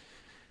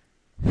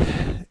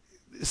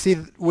 see,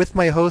 with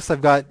my host,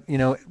 I've got,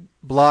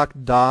 block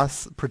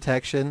DOS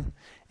protection,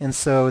 and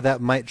so that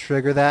might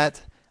trigger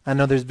that. I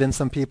know there's been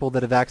some people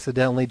that have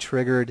accidentally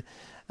triggered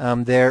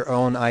their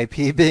own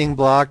IP being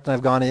blocked, and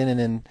I've gone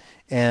in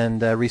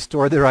and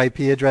restored their IP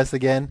address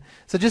again.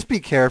 So just be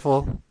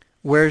careful.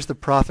 Where's the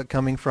profit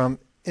coming from?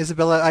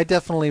 Isabella, I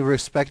definitely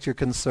respect your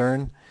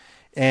concern,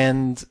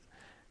 and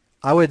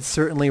I would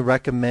certainly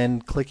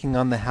recommend clicking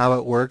on the How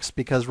It Works,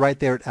 because right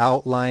there it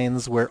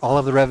outlines where all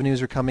of the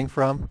revenues are coming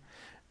from,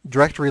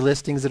 directory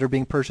listings that are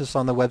being purchased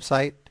on the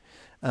website,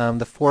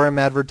 the forum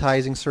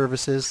advertising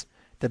services,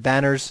 the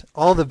banners.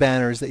 All the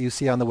banners that you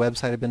see on the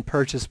website have been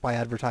purchased by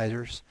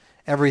advertisers.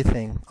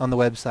 Everything on the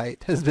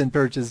website has been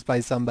purchased by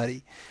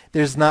somebody.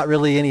 There's not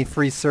really any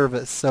free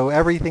service, so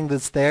everything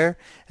that's there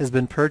has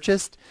been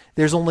purchased.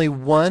 There's only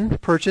one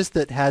purchase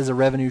that has a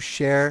revenue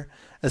share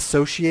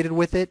associated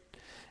with it.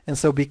 And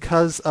so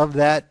because of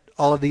that,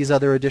 all of these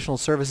other additional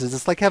services,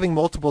 it's like having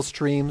multiple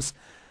streams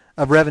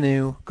of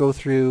revenue go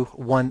through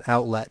one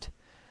outlet.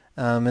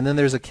 And then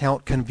there's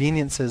account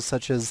conveniences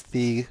such as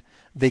the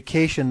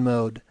vacation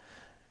mode,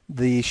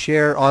 the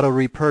share auto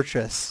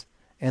repurchase,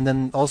 and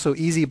then also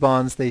Easy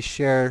Bonds, they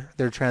share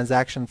their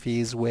transaction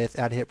fees with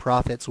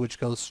AdHitProfits, which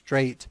goes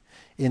straight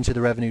into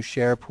the revenue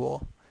share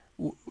pool.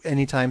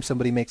 Anytime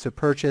somebody makes a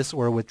purchase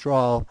or a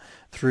withdrawal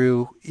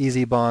through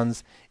Easy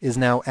Bonds is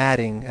now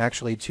adding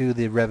actually to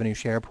the revenue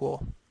share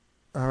pool.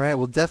 All right,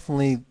 well,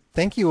 definitely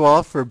thank you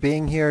all for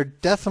being here.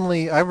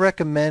 Definitely, I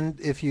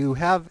recommend, if you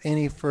have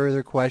any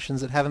further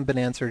questions that haven't been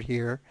answered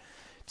here,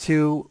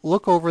 to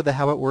look over the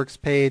How It Works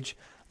page,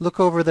 look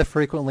over the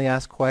frequently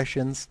asked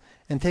questions,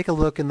 and take a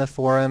look in the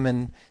forum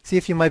and see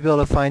if you might be able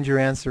to find your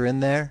answer in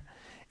there.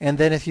 And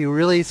then if you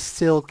really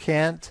still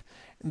can't,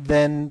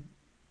 then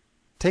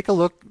take a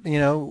look.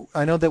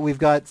 I know that we've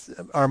got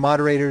our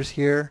moderators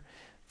here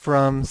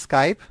from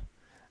Skype.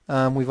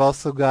 We've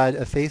also got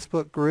a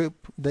Facebook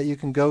group that you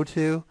can go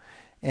to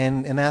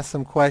and ask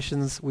some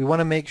questions. We want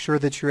to make sure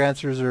that your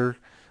answers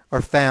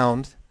are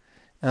found,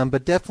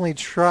 but definitely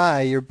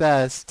try your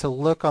best to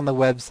look on the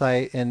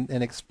website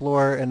and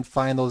explore and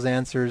find those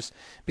answers,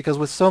 because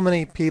with so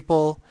many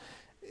people,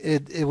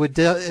 it would,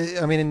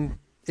 I mean,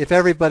 if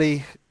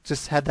everybody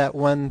just had that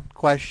one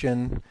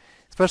question,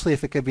 especially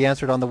if it could be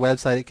answered on the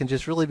website, it can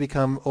just really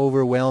become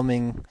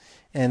overwhelming.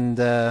 And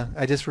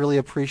I just really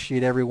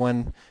appreciate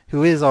everyone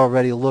who is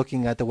already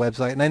looking at the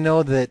website. And I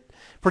know that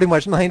pretty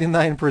much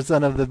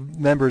 99% of the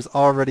members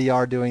already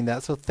are doing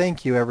that. So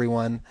thank you,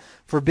 everyone,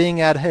 for being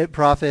at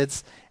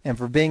AdHitProfits and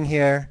for being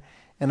here.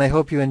 And I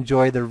hope you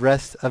enjoy the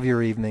rest of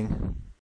your evening.